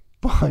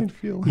behind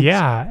feelings.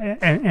 Yeah,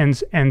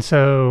 and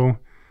so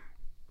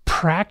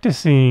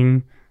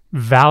practicing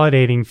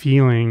validating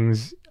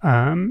feelings,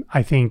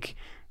 I think,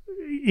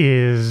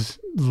 is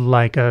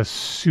like a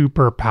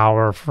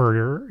superpower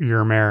for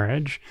your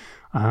marriage.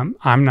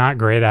 I'm not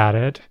great at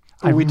it.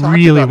 I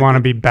really want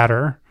to be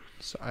better.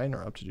 So I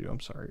interrupted you. I'm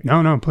sorry.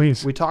 No,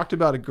 please. We talked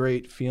about a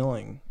great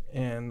feeling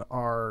in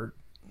our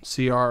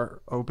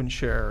CR open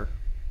share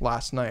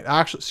last night.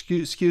 Actually,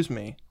 excuse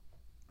me,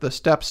 the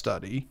step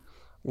study,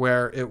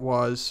 where it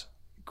was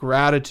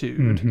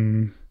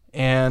gratitude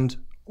and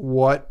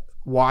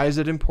why is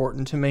it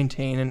important to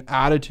maintain an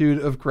attitude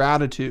of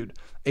gratitude,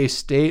 a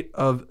state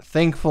of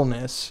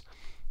thankfulness,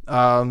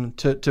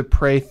 to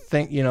pray,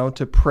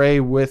 to pray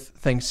with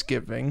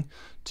thanksgiving,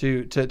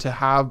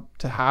 to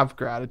have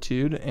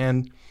gratitude.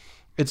 And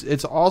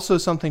it's also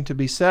something to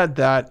be said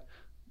that,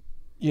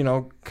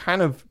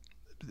 kind of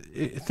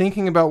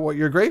thinking about what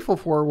you're grateful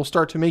for will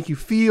start to make you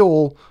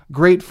feel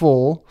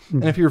grateful.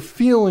 And if you're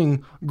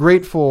feeling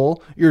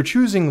grateful, you're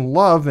choosing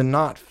love and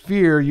not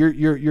fear.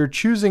 You're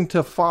choosing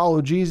to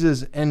follow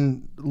Jesus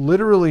and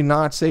literally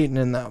not Satan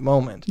in that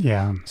moment.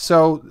 Yeah.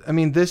 So, I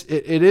mean,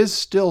 it is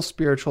still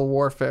spiritual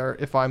warfare,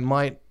 if I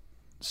might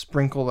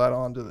sprinkle that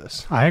onto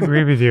this. I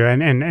agree with you.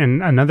 And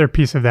another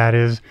piece of that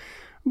is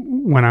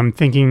when I'm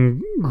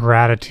thinking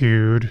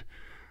gratitude,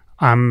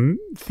 I'm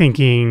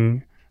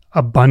thinking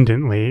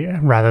abundantly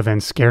rather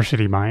than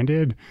scarcity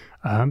minded,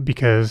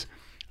 because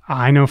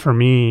I know for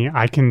me,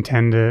 I can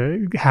tend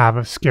to have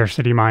a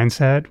scarcity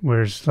mindset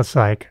where it's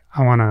like,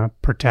 I want to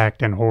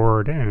protect and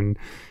hoard and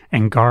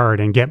guard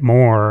and get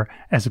more,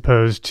 as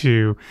opposed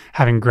to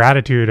having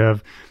gratitude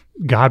of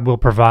God will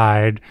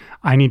provide.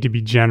 I need to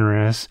be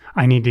generous.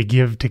 I need to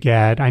give to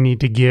get. I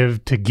need to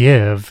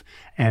give.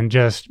 And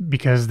just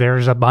because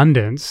there's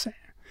abundance.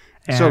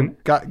 So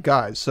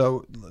guys,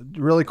 so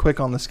really quick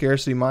on the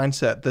scarcity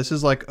mindset, this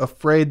is like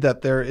afraid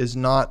that there is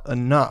not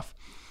enough.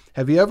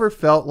 Have you ever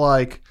felt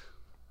like,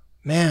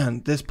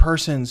 man, this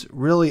person's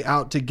really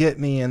out to get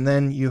me, and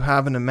then you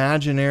have an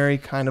imaginary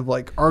kind of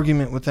like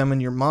argument with them in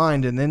your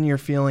mind, and then you're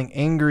feeling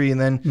angry, and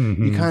then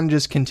you kind of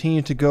just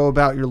continue to go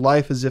about your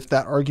life as if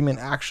that argument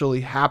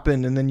actually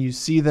happened, and then you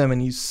see them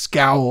and you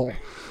scowl.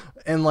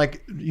 And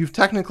like, you've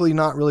technically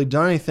not really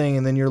done anything,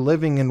 and then you're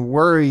living in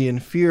worry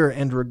and fear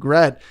and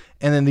regret,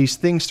 and then these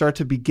things start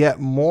to beget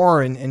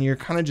more, and you're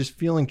kind of just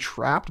feeling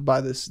trapped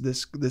by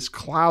this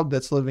cloud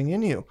that's living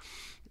in you.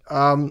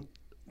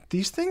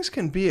 These things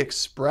can be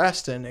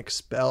expressed and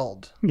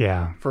expelled.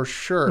 Yeah. For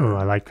sure. Oh,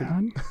 I like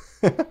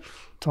that.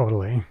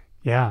 Totally.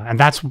 Yeah, and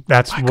that's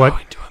By what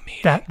going to a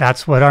meeting.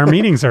 that's what our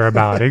meetings are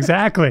about.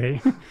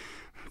 Exactly.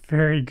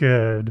 Very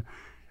good.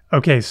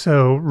 Okay,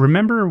 so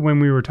remember when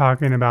we were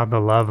talking about the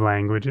love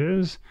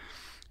languages,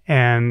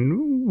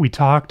 and we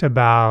talked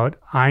about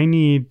I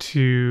need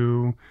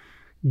to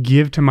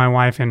give to my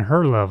wife in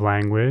her love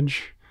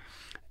language,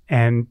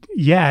 and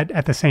yet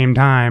at the same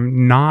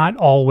time not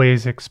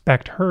always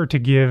expect her to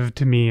give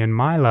to me in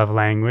my love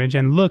language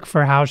and look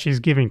for how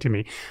she's giving to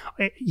me.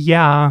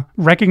 Yeah,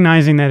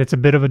 recognizing that it's a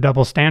bit of a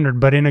double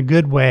standard, but in a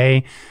good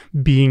way,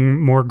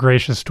 being more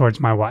gracious towards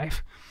my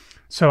wife.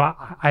 So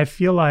I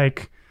feel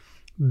like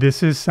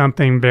this is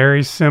something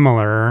very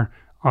similar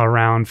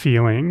around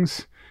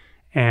feelings.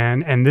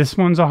 And this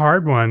one's a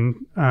hard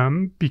one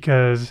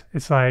because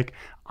it's like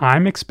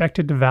I'm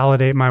expected to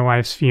validate my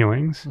wife's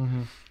feelings.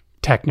 Mm-hmm.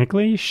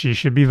 Technically, she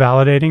should be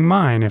validating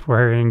mine if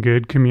we're in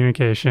good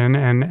communication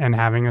and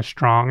having a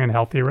strong and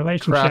healthy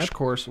relationship. Crash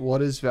course,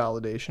 what is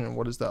validation and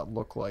what does that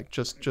look like?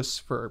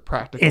 Just for a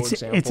practical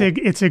example.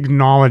 It's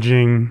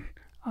acknowledging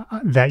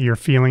that you're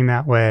feeling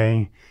that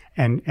way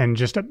and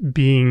just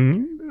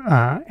being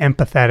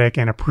empathetic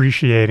and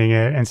appreciating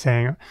it and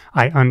saying,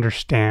 I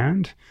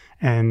understand.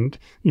 And,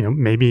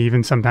 maybe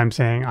even sometimes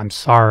saying, I'm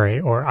sorry,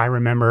 or I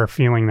remember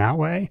feeling that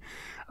way.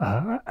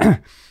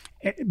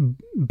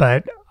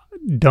 But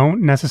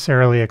don't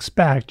necessarily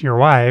expect your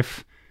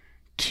wife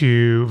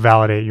to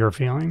validate your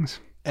feelings.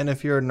 And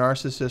if you're a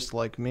narcissist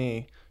like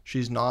me,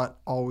 she's not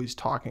always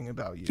talking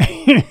about you.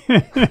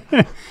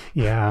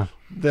 Yeah.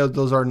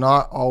 Those are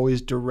not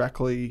always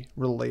directly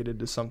related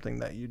to something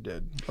that you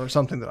did or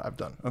something that I've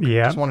done. Okay,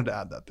 yeah. Just wanted to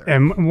add that there.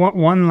 And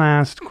one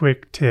last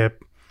quick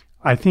tip.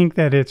 I think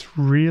that it's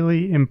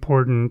really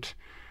important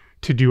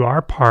to do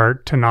our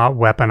part to not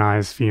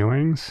weaponize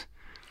feelings.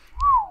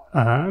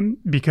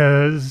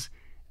 Because,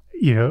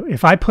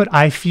 if I put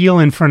I feel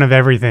in front of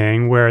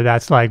everything where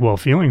that's like, well,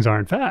 feelings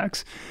aren't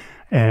facts.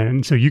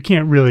 And so you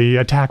can't really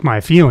attack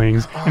my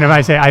feelings. And if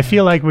I say, I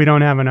feel like we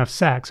don't have enough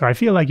sex, or I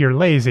feel like you're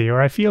lazy,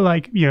 or I feel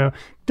like,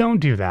 don't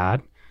do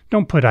that.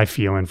 Don't put I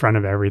feel in front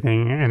of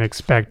everything and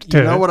expect to.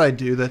 You know what I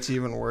do that's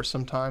even worse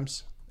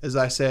sometimes? Is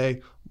I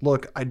say,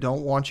 look, I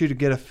don't want you to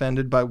get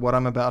offended by what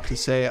I'm about to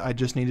say. I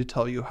just need to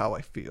tell you how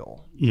I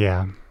feel.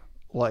 Yeah.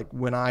 Like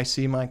when I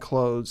see my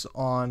clothes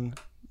on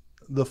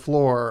the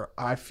floor,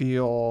 I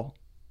feel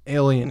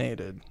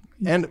alienated.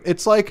 And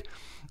it's like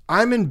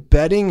I'm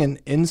embedding an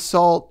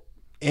insult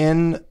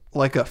in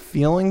like a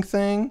feeling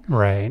thing.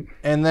 Right.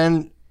 And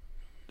then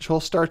she'll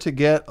start to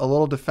get a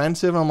little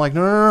defensive. And I'm like,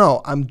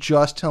 no. I'm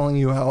just telling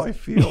you how I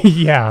feel.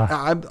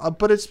 Yeah.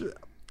 But it's,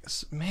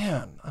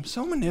 man, I'm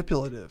so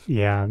manipulative.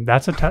 Yeah.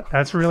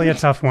 That's really a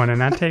tough one.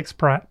 And that takes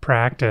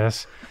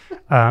practice.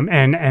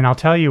 And I'll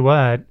tell you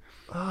what,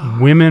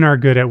 women are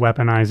good at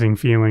weaponizing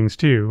feelings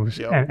too.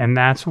 Yep. And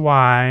that's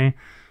why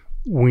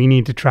we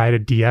need to try to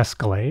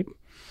de-escalate.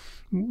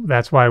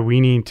 That's why we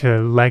need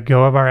to let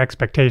go of our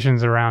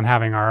expectations around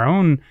having our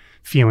own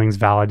feelings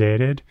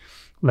validated.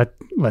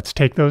 Let's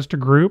take those to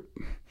group.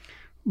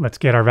 Let's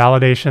get our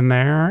validation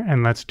there,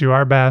 and let's do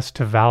our best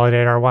to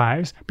validate our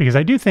wives. Because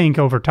I do think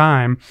over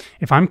time,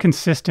 if I'm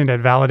consistent at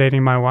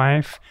validating my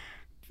wife,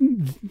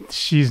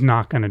 she's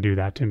not going to do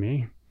that to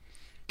me.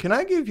 Can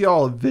I give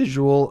y'all a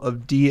visual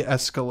of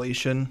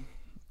de-escalation?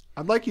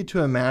 I'd like you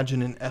to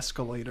imagine an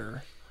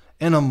escalator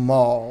in a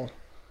mall,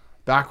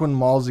 back when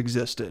malls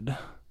existed.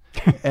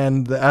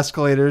 And the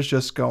escalator is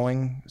just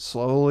going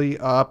slowly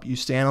up. You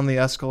stand on the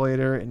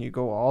escalator and you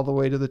go all the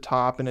way to the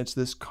top, and it's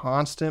this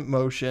constant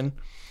motion.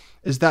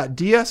 Is that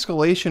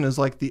de-escalation is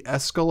like the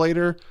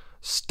escalator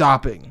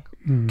stopping.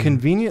 Mm-hmm.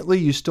 Conveniently,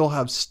 you still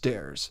have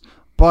stairs,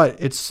 but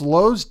it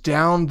slows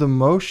down the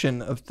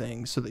motion of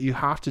things so that you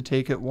have to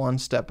take it one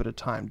step at a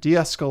time.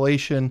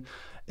 De-escalation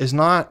is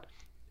not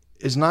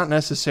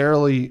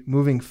necessarily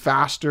moving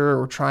faster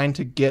or trying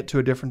to get to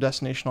a different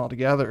destination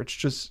altogether. It's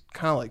just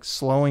kind of like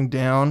slowing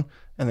down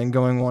and then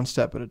going one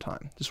step at a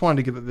time. Just wanted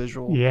to give a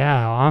visual.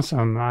 Yeah,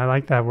 awesome. I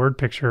like that word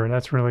picture.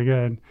 That's really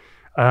good.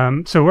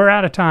 So we're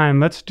out of time.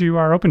 Let's do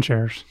our open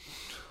shares.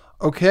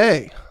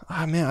 Okay.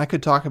 Oh, man, I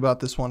could talk about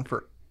this one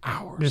for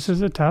hours. This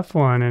is a tough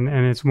one, and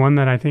it's one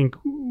that I think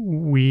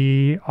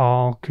we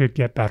all could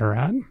get better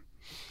at.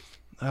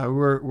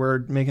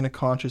 We're making a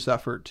conscious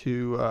effort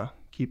to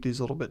keep these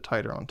a little bit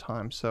tighter on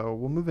time. So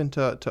we'll move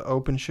into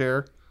open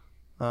share,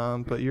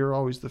 but you're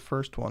always the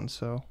first one.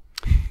 So,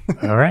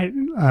 all right.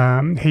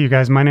 Hey, you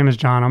guys, my name is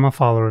John. I'm a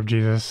follower of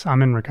Jesus.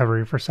 I'm in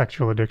recovery for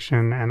sexual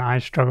addiction, and I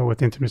struggle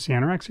with intimacy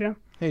anorexia.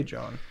 Hey,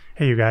 John.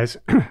 Hey, you guys.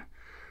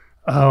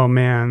 Oh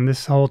man,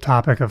 this whole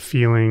topic of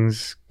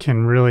feelings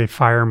can really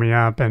fire me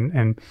up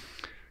and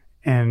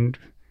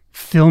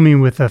fill me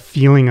with a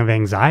feeling of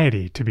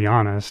anxiety, to be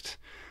honest.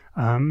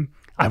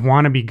 I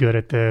want to be good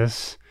at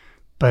this,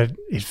 but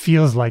it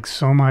feels like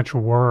so much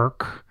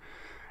work.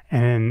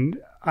 And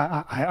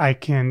I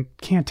can't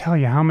tell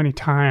you how many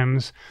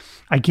times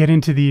I get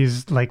into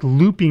these like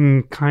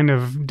looping kind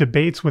of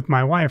debates with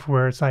my wife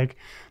where it's like,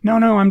 no,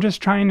 I'm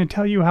just trying to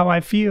tell you how I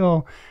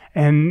feel.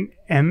 And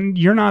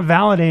you're not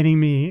validating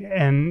me.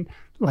 And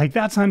like,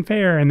 that's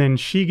unfair. And then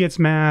she gets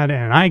mad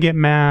and I get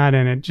mad,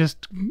 and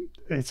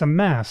it's a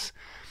mess.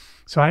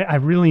 So I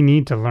really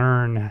need to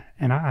learn,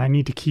 and I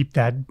need to keep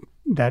that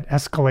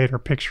escalator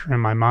picture in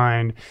my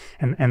mind,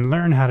 and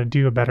learn how to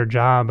do a better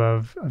job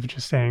of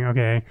just saying,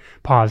 okay,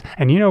 pause.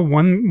 And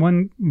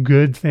one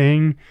good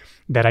thing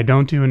that I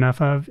don't do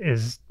enough of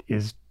is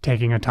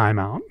taking a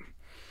timeout.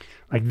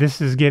 Like, this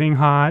is getting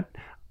hot.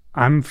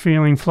 I'm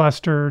feeling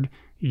flustered.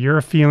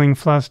 You're feeling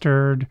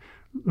flustered.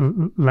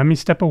 Let me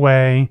step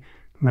away.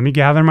 Let me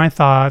gather my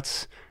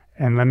thoughts,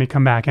 and let me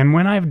come back. And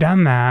when I've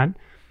done that,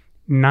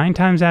 9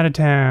 times out of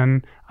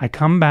 10, I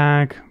come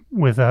back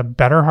with a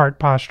better heart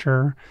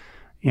posture,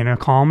 in a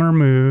calmer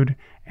mood,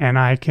 and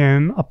I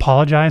can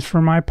apologize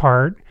for my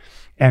part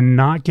and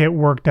not get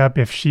worked up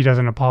if she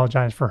doesn't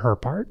apologize for her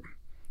part.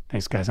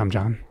 Thanks, guys. I'm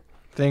John.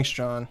 Thanks,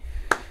 John.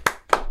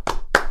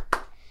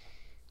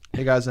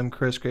 Hey, guys, I'm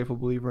Chris, grateful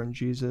believer in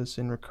Jesus,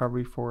 in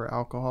recovery for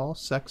alcohol,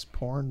 sex,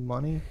 porn,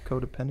 money,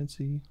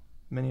 codependency,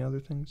 many other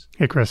things.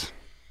 Hey, Chris.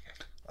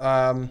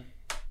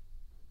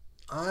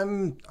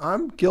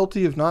 I'm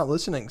guilty of not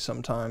listening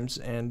sometimes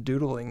and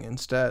doodling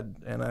instead,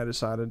 and I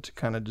decided to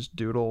kind of just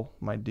doodle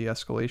my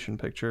de-escalation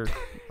picture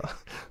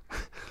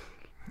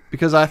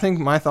because I think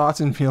my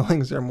thoughts and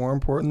feelings are more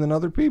important than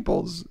other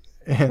people's,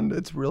 and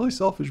it's really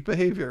selfish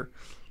behavior.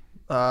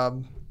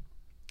 And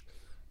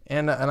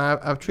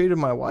I've treated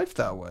my wife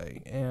that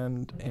way,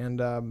 and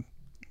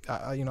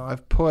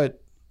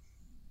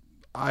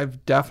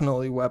I've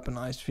definitely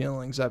weaponized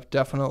feelings. I've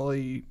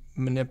definitely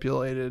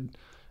manipulated,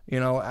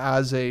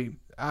 as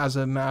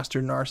a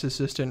master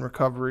narcissist in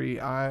recovery.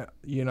 I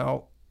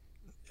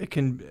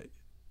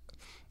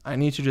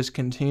need to just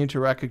continue to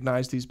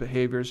recognize these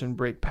behaviors and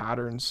break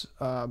patterns,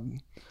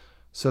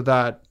 so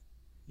that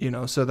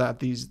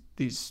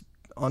these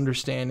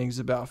understandings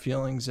about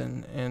feelings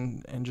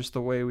and just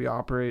the way we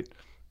operate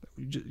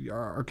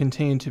are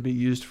continuing to be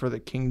used for the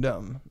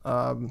kingdom,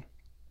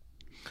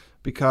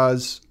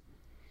 because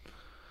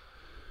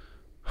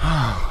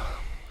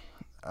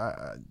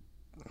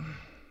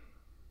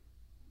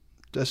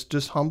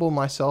just humble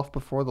myself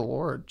before the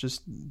Lord.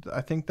 I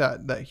think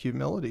that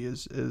humility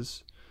is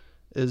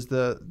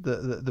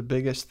the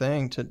biggest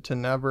thing, to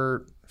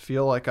never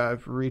feel like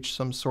I've reached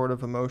some sort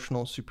of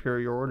emotional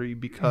superiority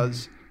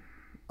because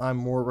I'm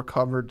more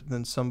recovered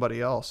than somebody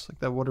else. Like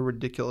that, what a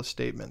ridiculous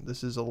statement.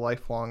 This is a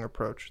lifelong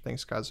approach.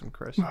 Thanks, guys. I'm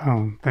Chris.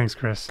 Oh, thanks,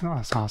 Chris. Oh,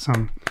 that's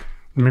awesome.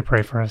 Let me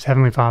pray for us.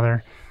 Heavenly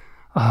Father,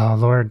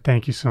 Lord,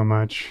 thank you so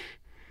much.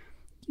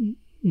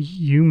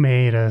 You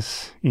made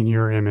us in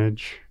your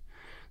image.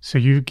 So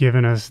you've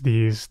given us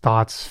these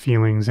thoughts,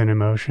 feelings, and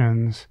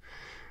emotions.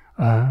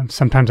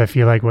 Sometimes I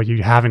feel like what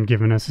you haven't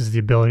given us is the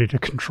ability to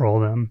control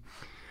them,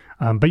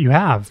 but you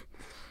have.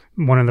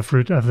 One of the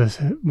fruit of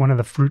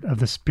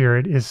the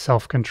Spirit is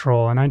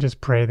self-control, and I just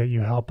pray that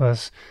you help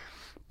us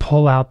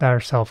pull out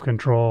that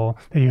self-control,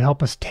 that you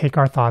help us take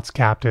our thoughts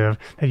captive,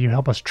 that you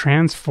help us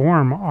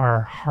transform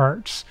our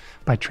hearts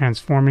by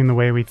transforming the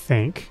way we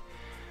think.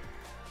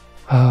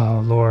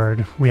 Oh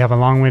Lord, we have a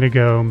long way to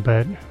go,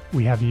 but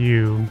we have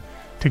you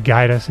to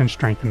guide us and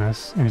strengthen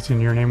us. And it's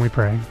in your name we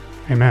pray.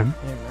 Amen.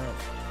 Amen.